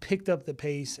would have picked up the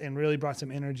pace and really brought some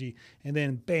energy. And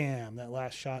then, bam, that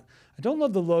last shot. I don't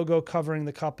love the logo covering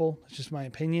the couple. It's just my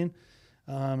opinion.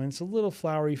 And it's a little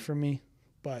flowery for me,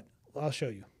 but I'll show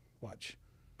you. Watch.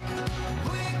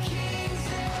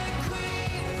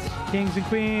 Kings and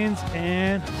queens,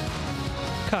 and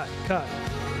cut.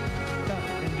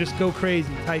 And just go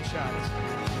crazy, tight shots.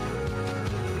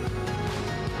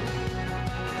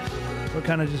 We're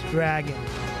kind of just dragging.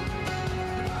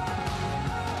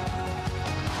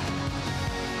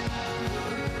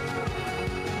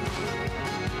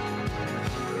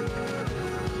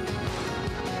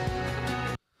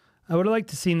 I would have liked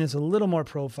to seen this a little more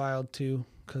profiled too,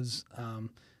 because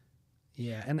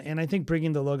yeah, and I think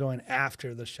bringing the logo in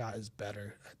after the shot is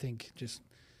better. I think just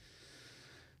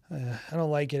I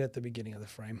don't like it at the beginning of the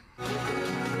frame.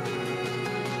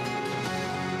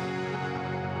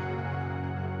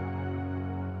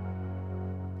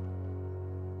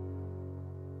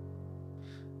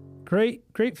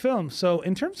 Great film. So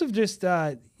in terms of just,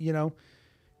 you know,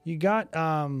 you got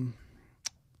a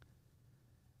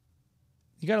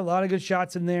lot of good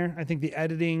shots in there. I think the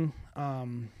editing,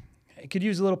 it could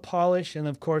use a little polish. And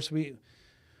of course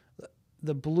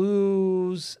the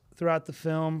blues throughout the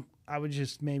film, I would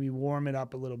just maybe warm it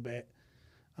up a little bit.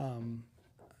 And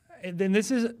then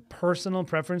this is personal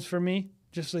preference for me,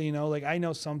 just so you know. Like, I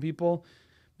know some people,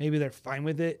 maybe they're fine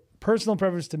with it. Personal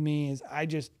preference to me is I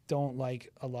just don't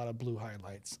like a lot of blue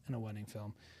highlights in a wedding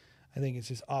film. I think it's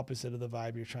just opposite of the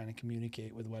vibe you're trying to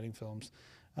communicate with wedding films.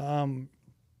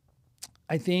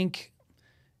 I think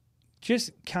just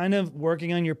kind of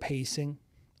working on your pacing.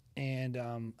 And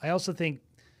I also think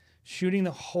shooting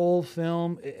the whole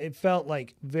film, it felt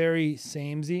like very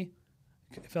samey.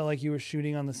 It felt like you were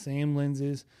shooting on the same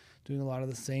lenses, doing a lot of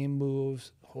the same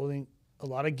moves, holding a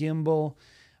lot of gimbal.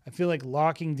 I feel like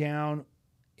locking down.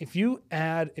 If you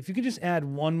could just add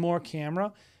one more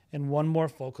camera and one more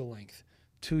focal length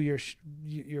to your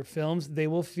films, they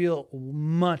will feel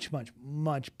much, much,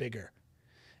 much bigger.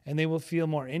 And they will feel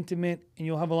more intimate, and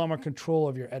you'll have a lot more control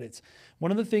of your edits. One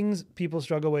of the things people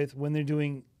struggle with when they're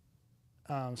doing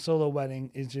solo wedding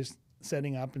is just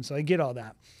setting up, and so I get all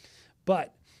that.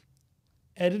 But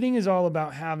editing is all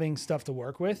about having stuff to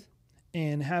work with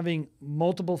and having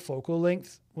multiple focal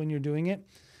lengths when you're doing it.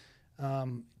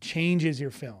 Changes your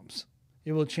films.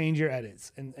 It will change your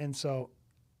edits. And so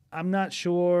I'm not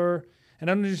sure,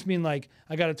 and I don't just mean like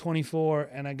I got a 24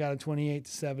 and I got a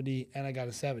 28-70 and I got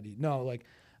a 70. No, like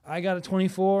I got a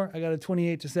 24, I got a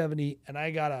 28-70, and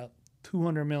I got a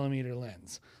 200 millimeter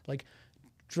lens. Like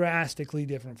drastically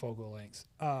different focal lengths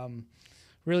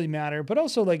really matter. But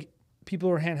also like people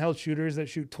who are handheld shooters that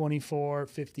shoot 24,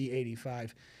 50,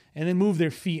 85 and then move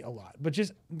their feet a lot. But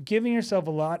just giving yourself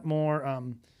a lot more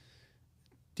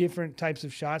different types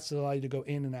of shots that allow you to go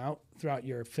in and out throughout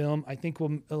your film, I think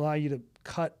will allow you to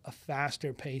cut a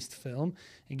faster paced film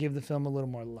and give the film a little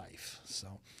more life.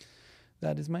 So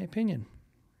that is my opinion.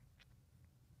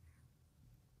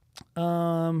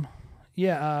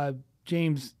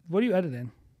 James, what are you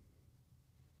editing?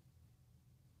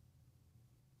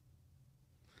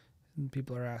 And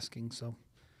people are asking, so.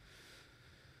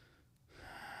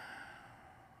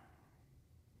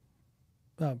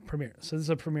 Premiere. So this is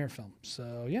a premiere film.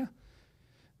 So yeah.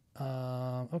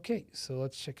 Okay, so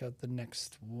let's check out the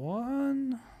next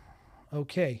one.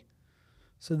 Okay.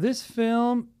 So this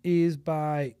film is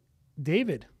by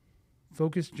David.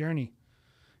 Focused Journey.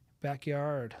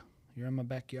 Backyard. You're in my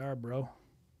backyard, bro.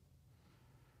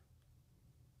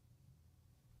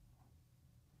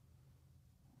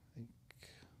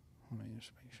 Let me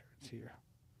just make sure it's here.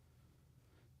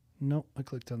 Nope, I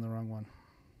clicked on the wrong one.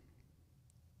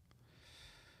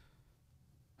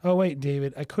 Oh, wait,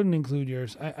 David, I couldn't include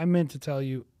yours. I meant to tell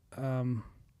you I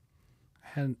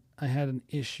had an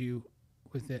issue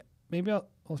with it. Maybe I'll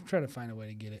try to find a way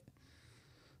to get it.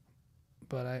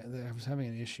 But I was having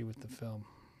an issue with the film.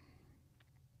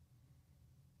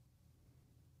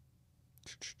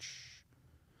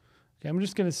 Okay, I'm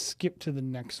just going to skip to the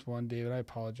next one, David. I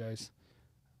apologize.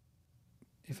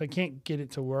 If I can't get it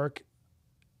to work,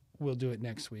 we'll do it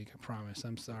next week. I promise.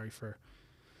 I'm sorry for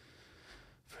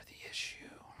the issue.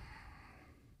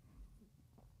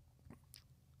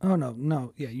 Oh,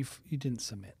 no. Yeah, you didn't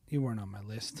submit. You weren't on my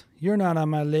list. You're not on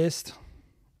my list.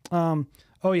 Oh,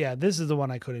 yeah, this is the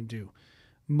one I couldn't do.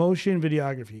 Motion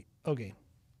videography. Okay.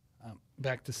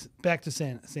 Back to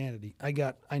sanity.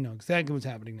 I know exactly what's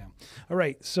happening now. All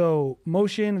right, so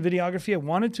motion videography. I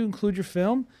wanted to include your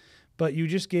film, but you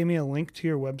just gave me a link to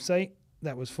your website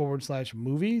that was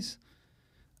 /movies,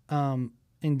 and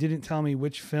didn't tell me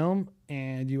which film,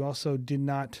 and you also did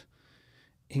not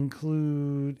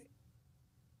include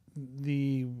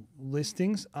the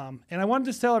listings. And I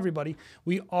wanted to tell everybody,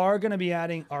 we are going to be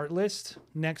adding Artlist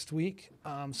next week.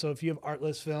 So if you have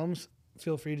Artlist films,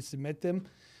 feel free to submit them.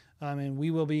 And we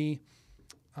will be,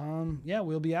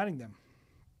 we'll be adding them.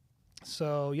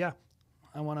 So yeah,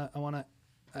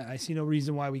 I see no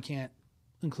reason why we can't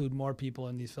include more people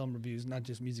in these film reviews, not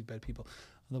just Music Bed people.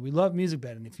 Although we love Music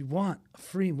Bed, and if you want a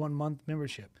free 1-month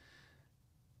membership,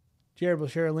 Jared will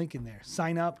share a link in there.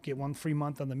 Sign up, get 1 free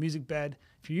month on the Music Bed.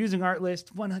 If you're using Artlist,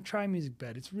 why not try Music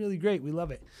Bed? It's really great. We love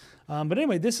it. But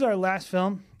anyway, this is our last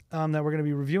film that we're going to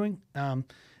be reviewing.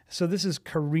 So this is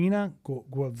Karina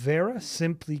Guevara,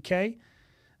 Simply K.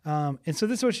 And so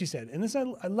this is what she said. And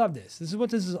I love this. This is what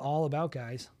this is all about,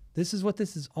 guys. This is what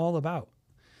this is all about.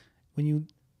 When you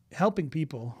helping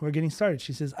people who are getting started.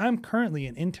 She says, I'm currently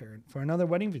an intern for another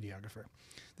wedding videographer.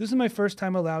 This is my first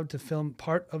time allowed to film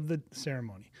part of the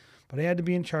ceremony, but I had to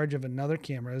be in charge of another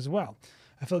camera as well.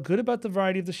 I felt good about the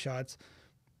variety of the shots.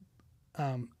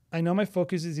 I know my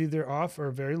focus is either off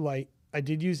or very light. I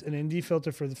did use an ND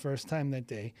filter for the first time that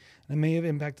day, and I may have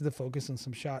impacted the focus on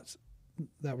some shots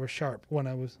that were sharp when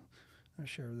I was not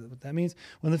sure what that means,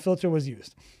 when the filter was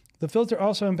used. The filter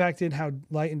also impacted how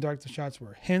light and dark the shots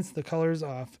were, hence the colors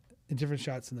off in different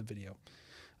shots in the video.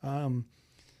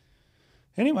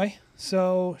 Anyway,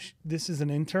 so this is an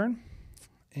intern,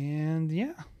 and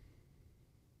yeah.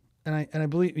 And I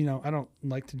believe, you know, I don't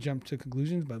like to jump to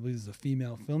conclusions, but I believe this is a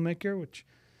female filmmaker, which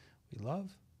we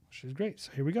love, which is great.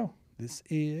 So here we go. This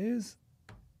is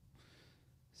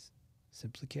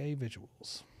Simply K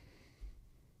Visuals.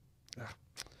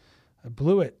 I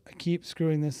blew it. I keep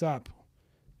screwing this up.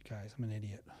 Guys, I'm an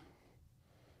idiot.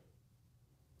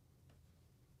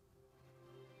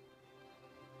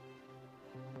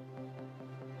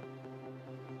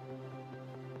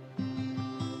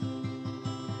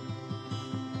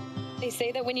 They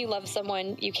say that when you love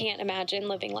someone, you can't imagine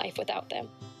living life without them.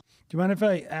 Do you mind if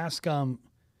I ask,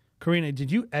 Karina,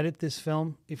 did you edit this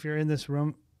film? If you're in this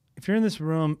room,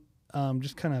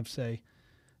 just kind of say,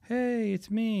 hey,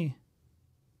 it's me.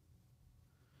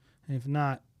 And if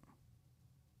not,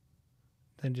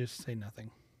 then just say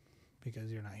nothing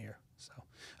because you're not here. So,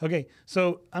 okay.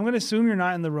 So I'm going to assume you're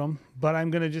not in the room, but I'm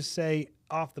going to just say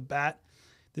off the bat,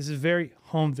 this is very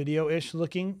home video-ish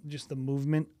looking, just the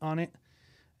movement on it.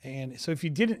 And so if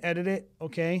you didn't edit it,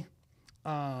 okay.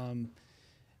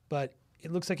 But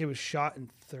it looks like it was shot in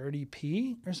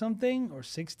 30p or something, or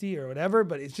 60 or whatever,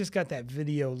 but it's just got that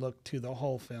video look to the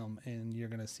whole film, and you're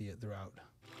going to see it throughout.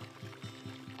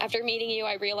 After meeting you,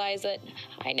 I realized that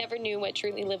I never knew what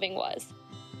truly living was.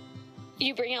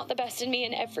 You bring out the best in me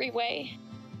in every way.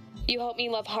 You help me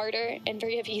love harder and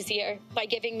forgive easier by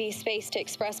giving me space to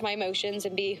express my emotions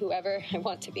and be whoever I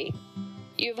want to be.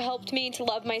 You've helped me to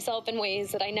love myself in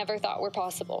ways that I never thought were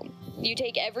possible. You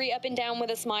take every up and down with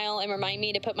a smile and remind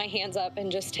me to put my hands up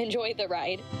and just enjoy the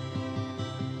ride.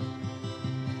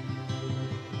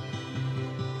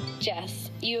 Jess,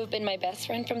 you have been my best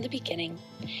friend from the beginning.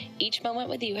 Each moment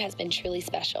with you has been truly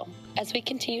special. As we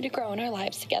continue to grow in our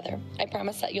lives together, I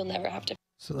promise that you'll never have to.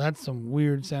 So that's some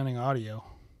weird sounding audio.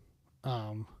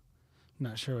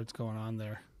 Not sure what's going on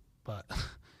there, but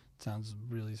it sounds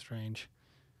really strange.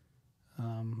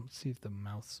 Let's see if the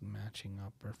mouth's matching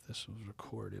up or if this was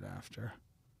recorded after.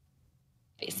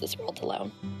 Face this world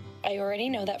alone. I already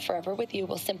know that forever with you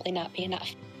will simply not be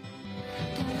enough.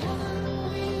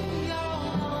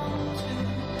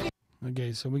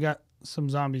 Okay, so we got some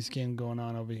zombie skin going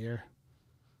on over here.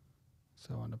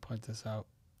 So I want to point this out.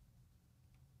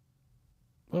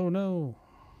 Oh no.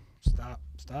 Stop.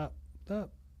 Oh,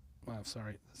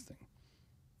 sorry, this thing.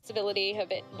 Possibility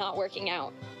of it not working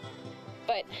out.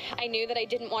 But I knew that I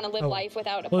didn't want to live life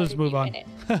without a we'll part just of move you on. in it.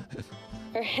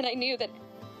 And I knew that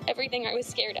everything I was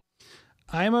scared of.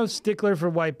 I'm a stickler for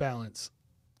white balance.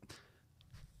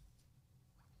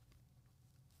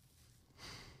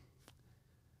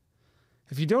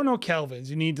 If you don't know Kelvins,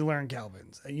 you need to learn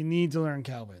Kelvins. You need to learn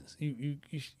Kelvins.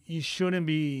 You shouldn't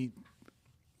be.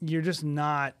 You're just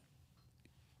not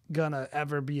gonna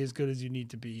ever be as good as you need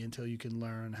to be until you can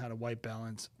learn how to white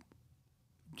balance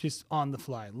just on the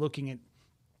fly, looking at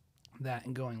that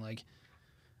and going like,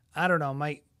 I don't know,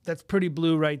 Mike, that's pretty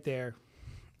blue right there.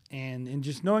 And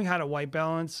just knowing how to white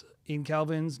balance in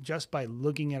Kelvins just by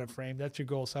looking at a frame, that's your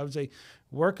goal. So I would say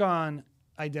work on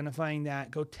identifying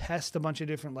that, go test a bunch of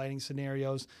different lighting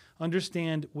scenarios,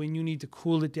 understand when you need to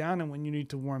cool it down and when you need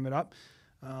to warm it up.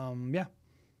 Yeah.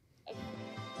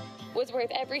 Was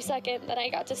worth every second that I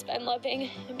got to spend loving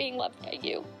and being loved by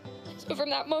you. So from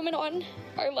that moment on,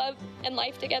 our love and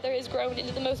life together has grown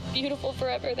into the most beautiful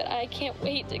forever that I can't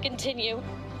wait to continue.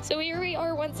 So here we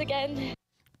are once again.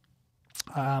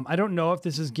 I don't know if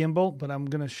this is gimbal, but I'm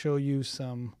going to show you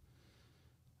some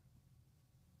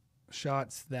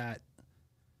shots that...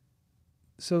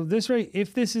 So this right,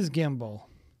 if this is gimbal,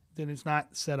 then it's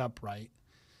not set up right.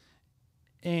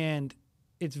 And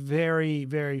it's very,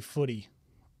 very footy.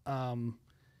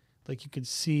 Like you can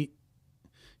see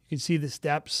the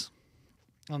steps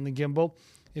on the gimbal.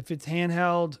 If it's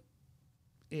handheld,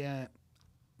 yeah,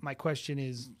 my question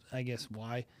is, I guess,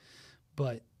 why?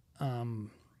 But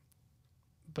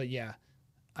yeah,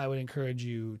 I would encourage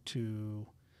you to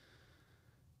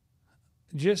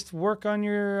just work on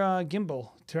your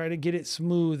gimbal. Try to get it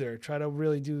smoother. Try to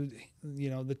really do,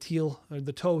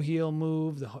 the toe heel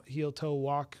move, the heel toe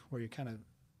walk, where you're kind of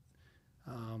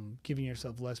giving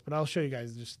yourself less. But I'll show you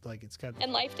guys just like it's got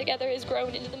And life together has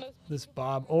grown into the most this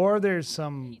bob, or there's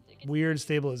some weird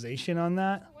stabilization on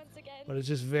that, but it's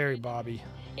just very bobby.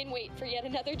 in wait for yet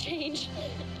another change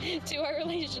to our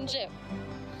relationship.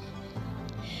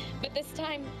 But this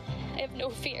time, I have no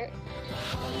fear.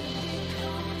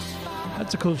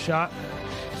 That's a cool shot.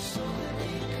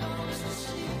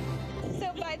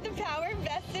 So by the power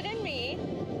vested in me,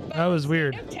 That was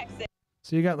weird. of Texas.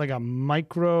 So you got like a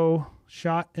micro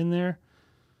shot in there.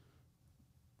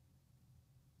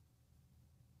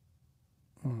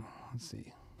 Oh, let's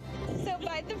see. So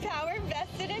by the power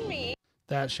vested in me.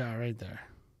 That shot right there.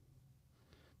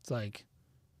 It's like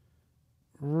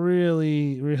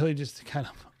really, really just kind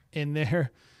of in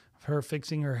there of her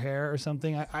fixing her hair or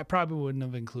something. I probably wouldn't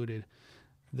have included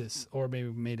this, or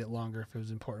maybe made it longer if it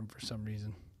was important for some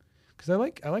reason. Because I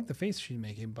like the face she's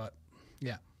making, but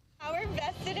yeah. Power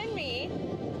vested in me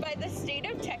by the state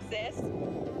of Texas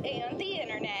and the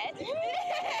internet.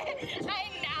 I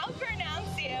now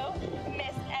pronounce you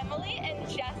Miss Emily and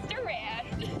Jess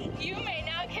Duran. You may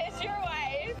now kiss your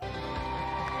wife.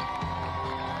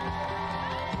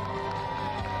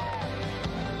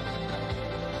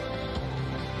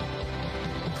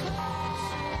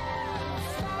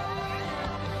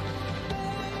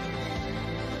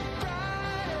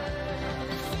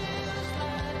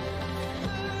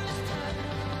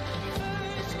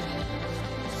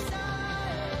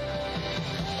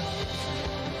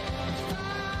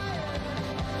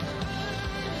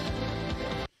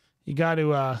 You got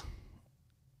to,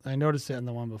 I noticed it in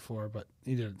the one before, but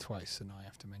you did it twice, so now I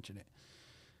have to mention it.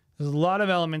 There's a lot of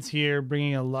elements here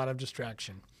bringing a lot of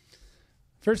distraction.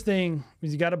 First thing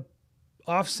is you got a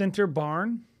off-center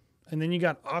barn, and then you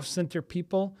got off-center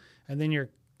people, and then you're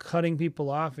cutting people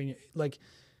off, and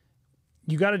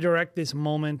you got to direct this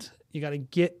moment. You got to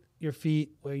get your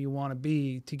feet where you want to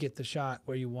be to get the shot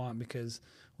where you want, because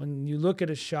when you look at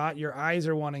a shot, your eyes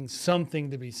are wanting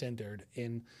something to be centered,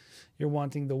 and you're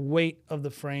wanting the weight of the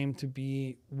frame to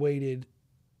be weighted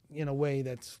in a way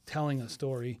that's telling a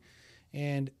story.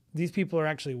 And these people are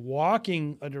actually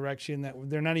walking a direction that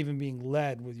they're not even being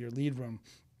led with your lead room.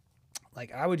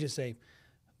 Like I would just say,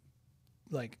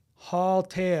 like haul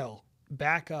tail,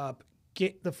 back up,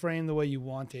 get the frame the way you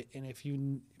want it. And if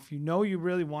you know you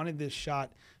really wanted this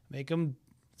shot, make them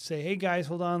say, hey guys,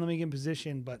 hold on, let me get in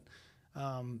position. But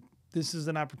this is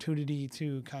an opportunity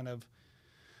to kind of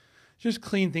just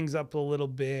clean things up a little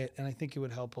bit, and I think it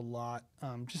would help a lot.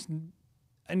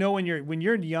 I know when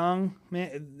you're young,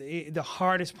 man, the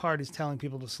hardest part is telling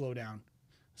people to slow down.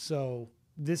 So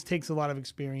this takes a lot of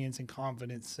experience and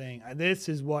confidence saying, this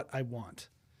is what I want,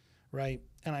 right?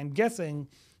 And I'm guessing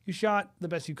you shot the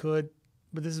best you could,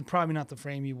 but this is probably not the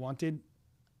frame you wanted.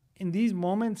 In these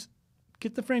moments,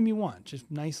 get the frame you want. Just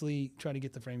nicely try to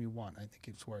get the frame you want. I think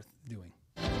it's worth doing.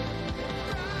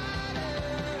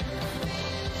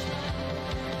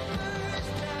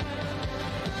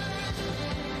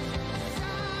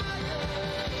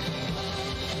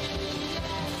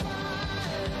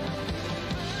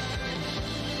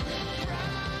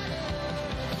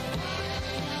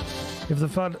 If the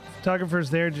photographer's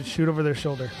there, just shoot over their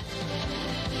shoulder.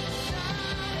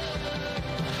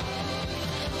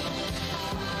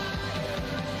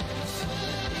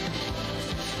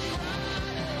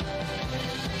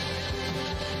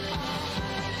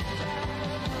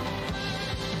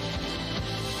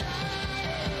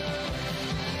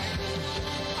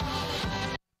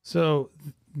 So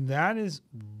that is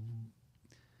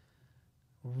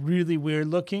really weird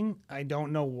looking. I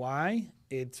don't know why.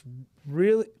 It's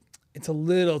a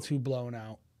little too blown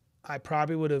out. I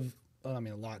probably would have, a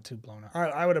lot too blown out.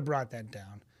 I would have brought that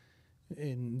down,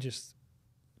 and just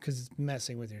because it's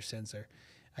messing with your sensor.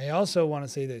 I also want to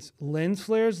say this. Lens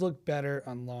flares look better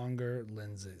on longer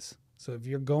lenses. So if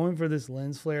you're going for this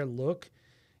lens flare look,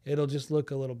 it'll just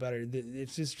look a little better.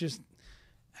 It's just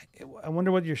I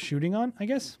wonder what you're shooting on, I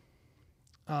guess.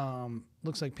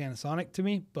 Looks like Panasonic to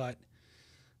me, but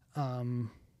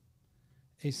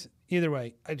either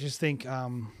way, I just think,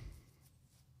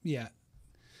 yeah,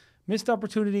 missed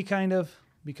opportunity kind of,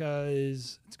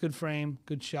 because it's good frame,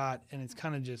 good shot, and it's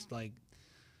kind of just like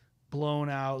blown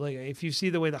out. Like if you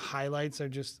see the way the highlights are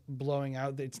just blowing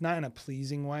out, it's not in a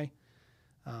pleasing way.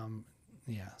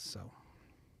 Yeah, so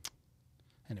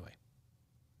anyway.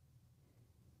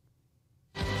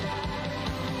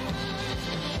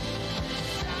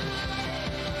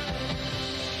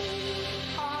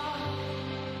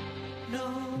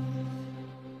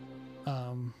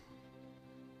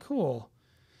 Cool.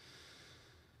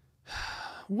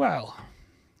 Well,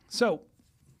 so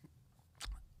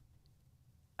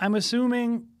I'm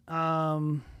assuming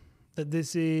that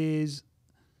this is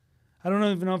I don't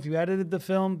even know if you edited the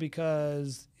film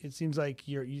because it seems like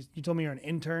you told me you're an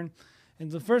intern.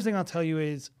 And the first thing I'll tell you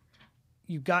is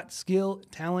you've got skill,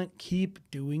 talent, keep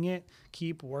doing it.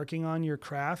 Keep working on your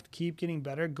craft. Keep getting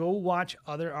better. Go watch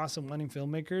other awesome wedding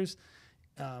filmmakers.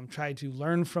 Try to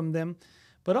learn from them.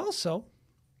 But also,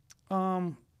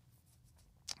 and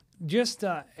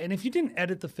if you didn't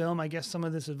edit the film, I guess some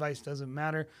of this advice doesn't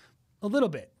matter. A little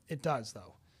bit. It does,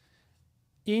 though.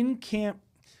 In camp,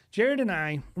 Jared and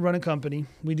I run a company.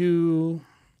 We do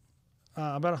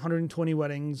about 120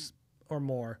 weddings or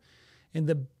more.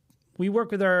 And we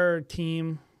work with our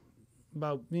team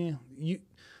about, the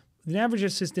average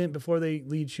assistant before they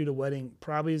lead shoot a wedding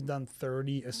probably has done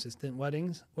 30 assistant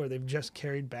weddings where they've just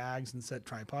carried bags and set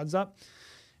tripods up.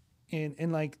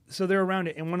 And like, so they're around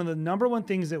it. And one of the number one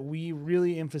things that we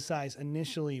really emphasize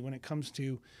initially when it comes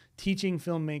to teaching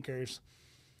filmmakers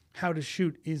how to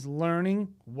shoot is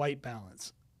learning white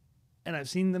balance. And I've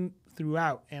seen them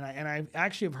throughout. And I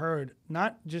actually have heard,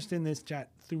 not just in this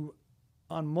chat,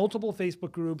 on multiple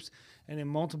Facebook groups and in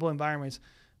multiple environments,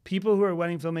 people who are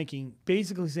wedding filmmaking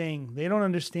basically saying they don't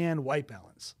understand white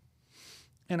balance.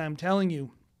 And I'm telling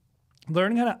you,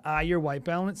 learning how to eye your white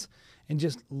balance and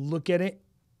just look at it.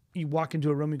 You walk into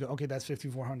a room, you go, okay, that's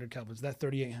 5,400 kelvins, that's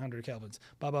 3,800 kelvins,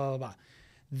 blah, blah, blah, blah.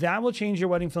 That will change your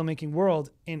wedding filmmaking world.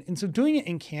 And so doing it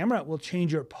in camera will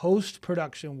change your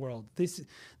post-production world.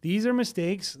 These are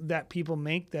mistakes that people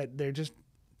make that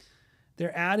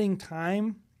they're adding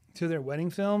time to their wedding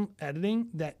film editing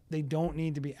that they don't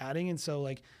need to be adding. And so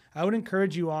like, I would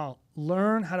encourage you all,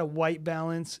 learn how to white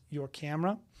balance your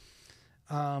camera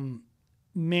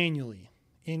manually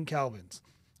in kelvins,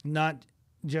 not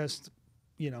just,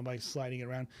 by sliding it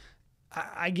around.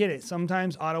 I get it.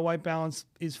 Sometimes auto white balance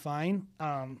is fine.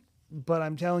 But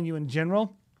I'm telling you in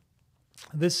general,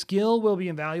 this skill will be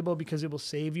invaluable because it will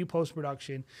save you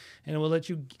post-production and it will let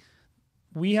you.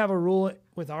 We have a rule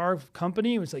with our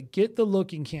company. It's like, get the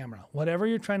look in camera. Whatever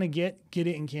you're trying to get it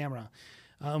in camera.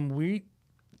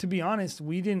 To be honest,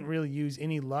 we didn't really use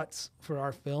any LUTs for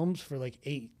our films for like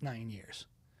 8-9 years.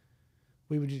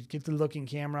 We would just get the look in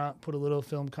camera, put a little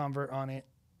film convert on it.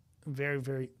 Very,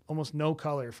 very, almost no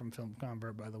color from film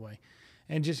convert, by the way.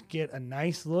 And just get a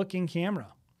nice look in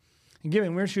camera. And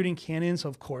given we're shooting Canon, so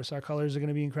of course our colors are going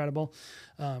to be incredible.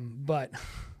 But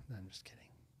I'm just kidding.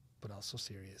 But also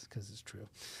serious because it's true.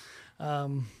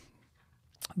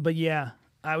 But yeah,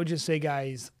 I would just say,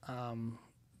 guys,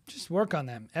 just work on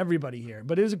them. Everybody here.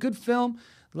 But it was a good film.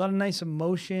 A lot of nice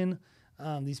emotion.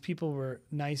 These people were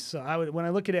nice. So when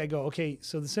I look at it, I go, okay,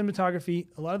 so the cinematography,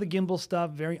 a lot of the gimbal stuff,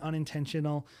 very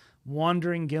unintentional.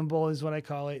 Wandering gimbal is what I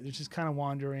call it. It's just kind of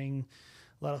wandering.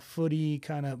 A lot of footy,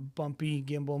 kind of bumpy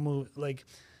gimbal move. Like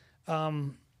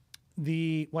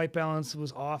the white balance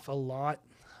was off a lot.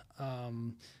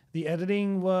 The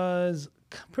editing was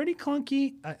pretty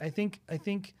clunky. I think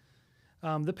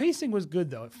the pacing was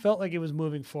good, though. It felt like it was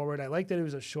moving forward. I liked that it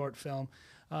was a short film.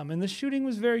 And the shooting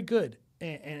was very good.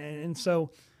 And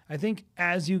so I think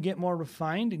as you get more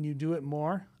refined and you do it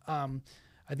more,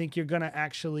 I think you're going to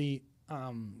actually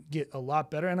get a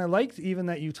lot better. And I liked even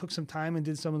that you took some time and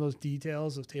did some of those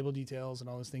details, those table details and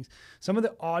all those things. Some of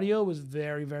the audio was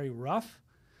very, very rough.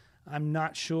 I'm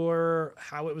not sure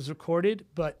how it was recorded,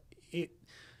 but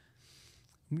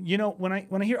when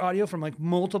I hear audio from like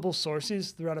multiple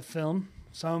sources throughout a film,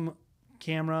 some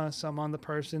camera, some on the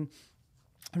person,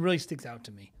 it really sticks out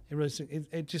to me.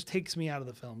 It just takes me out of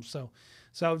the film. So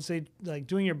I would say like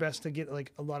doing your best to get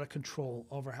like a lot of control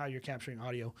over how you're capturing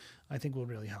audio, I think will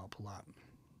really help a lot.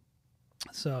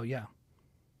 So yeah.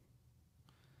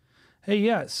 Hey,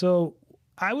 yeah. So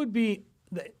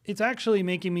it's actually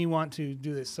making me want to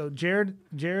do this. So Jared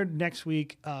next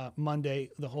week, Monday,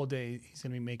 the whole day, he's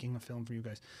going to be making a film for you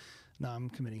guys. No, I'm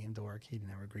committing him to work. He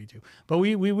never agreed to, but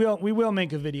we will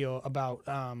make a video about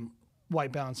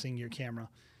white balancing your camera.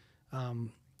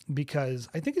 Because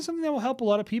I think it's something that will help a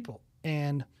lot of people.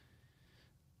 And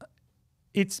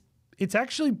it's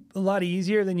actually a lot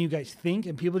easier than you guys think,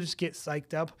 and people just get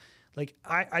psyched up. Like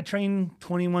I train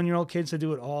 21-year-old kids to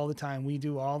do it all the time. We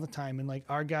do all the time. And like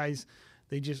our guys,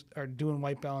 they just are doing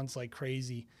white balance like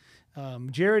crazy.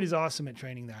 Jared is awesome at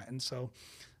training that. And so,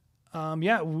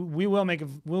 yeah, we'll make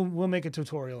a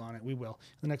tutorial on it. We will.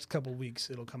 In the next couple of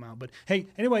weeks, it'll come out. But hey,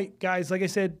 anyway, guys, like I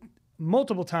said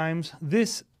multiple times,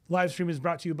 this live stream is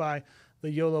brought to you by the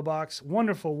Yolobox.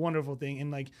 Wonderful, wonderful thing.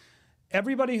 And like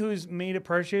everybody who's made a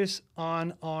purchase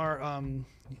on our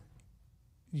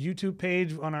YouTube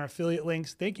page, on our affiliate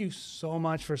links, thank you so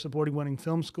much for supporting Wedding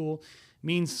Film School. It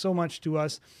means so much to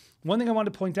us. One thing I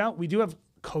wanted to point out, we do have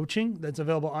coaching that's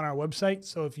available on our website.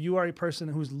 So if you are a person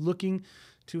who's looking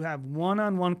to have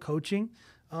one-on-one coaching,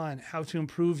 on how to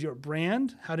improve your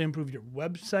brand, how to improve your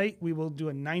website. We will do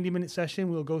a 90-minute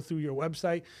session. We'll go through your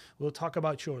website. We'll talk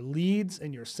about your leads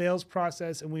and your sales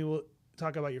process, and we will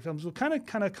talk about your films. We'll kind of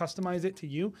customize it to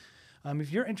you.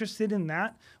 If you're interested in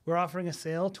that, we're offering a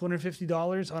sale,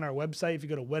 $250 on our website. If you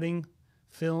go to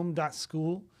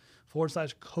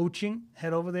weddingfilm.school/coaching,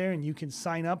 head over there and you can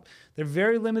sign up. They're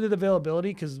very limited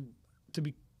availability because, to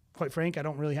be quite frank, I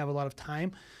don't really have a lot of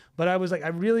time. But I was like, I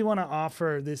really want to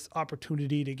offer this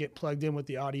opportunity to get plugged in with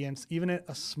the audience, even at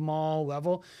a small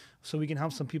level, so we can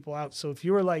help some people out. So if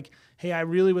you were like, hey, I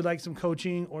really would like some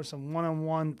coaching or some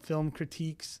one-on-one film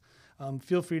critiques,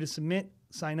 feel free to submit,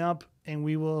 sign up, and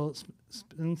we will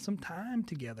spend some time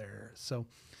together. So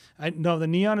I know the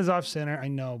neon is off center. I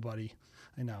know, buddy.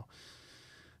 I know.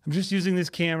 I'm just using this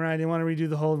camera. I didn't want to redo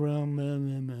the whole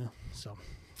room. So,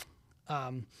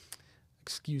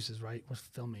 excuses, right? We're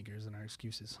filmmakers and our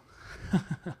excuses.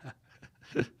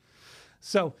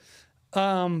 So,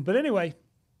 but anyway,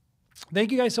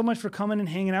 thank you guys so much for coming and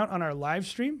hanging out on our live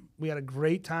stream. We had a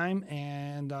great time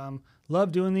and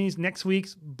love doing these. Next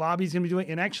week's Bobby's going to be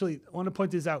doing, and actually, I want to point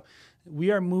this out.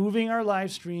 We are moving our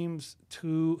live streams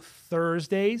to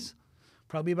Thursdays,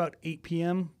 probably about 8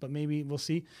 p.m., but maybe we'll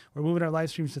see. We're moving our live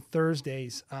streams to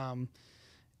Thursdays.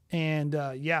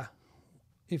 Yeah,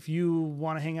 if you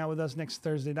want to hang out with us next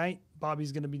Thursday night,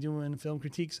 Bobby's going to be doing film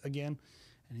critiques again,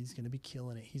 and he's going to be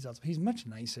killing it. He's much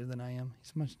nicer than I am.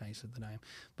 He's much nicer than I am.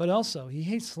 But also, he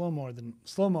hates slow-mo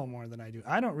more than I do.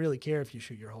 I don't really care if you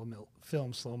shoot your whole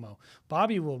film slow-mo.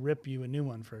 Bobby will rip you a new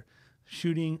one for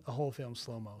shooting a whole film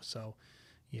slow-mo. So,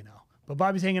 you know. But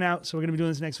Bobby's hanging out, so we're going to be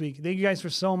doing this next week. Thank you guys for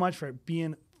so much for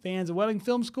being fans of Wedding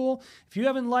Film School. If you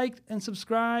haven't liked and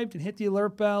subscribed and hit the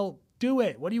alert bell, do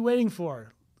it. What are you waiting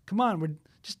for? Come on,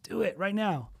 just do it right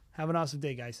now. Have an awesome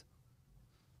day, guys.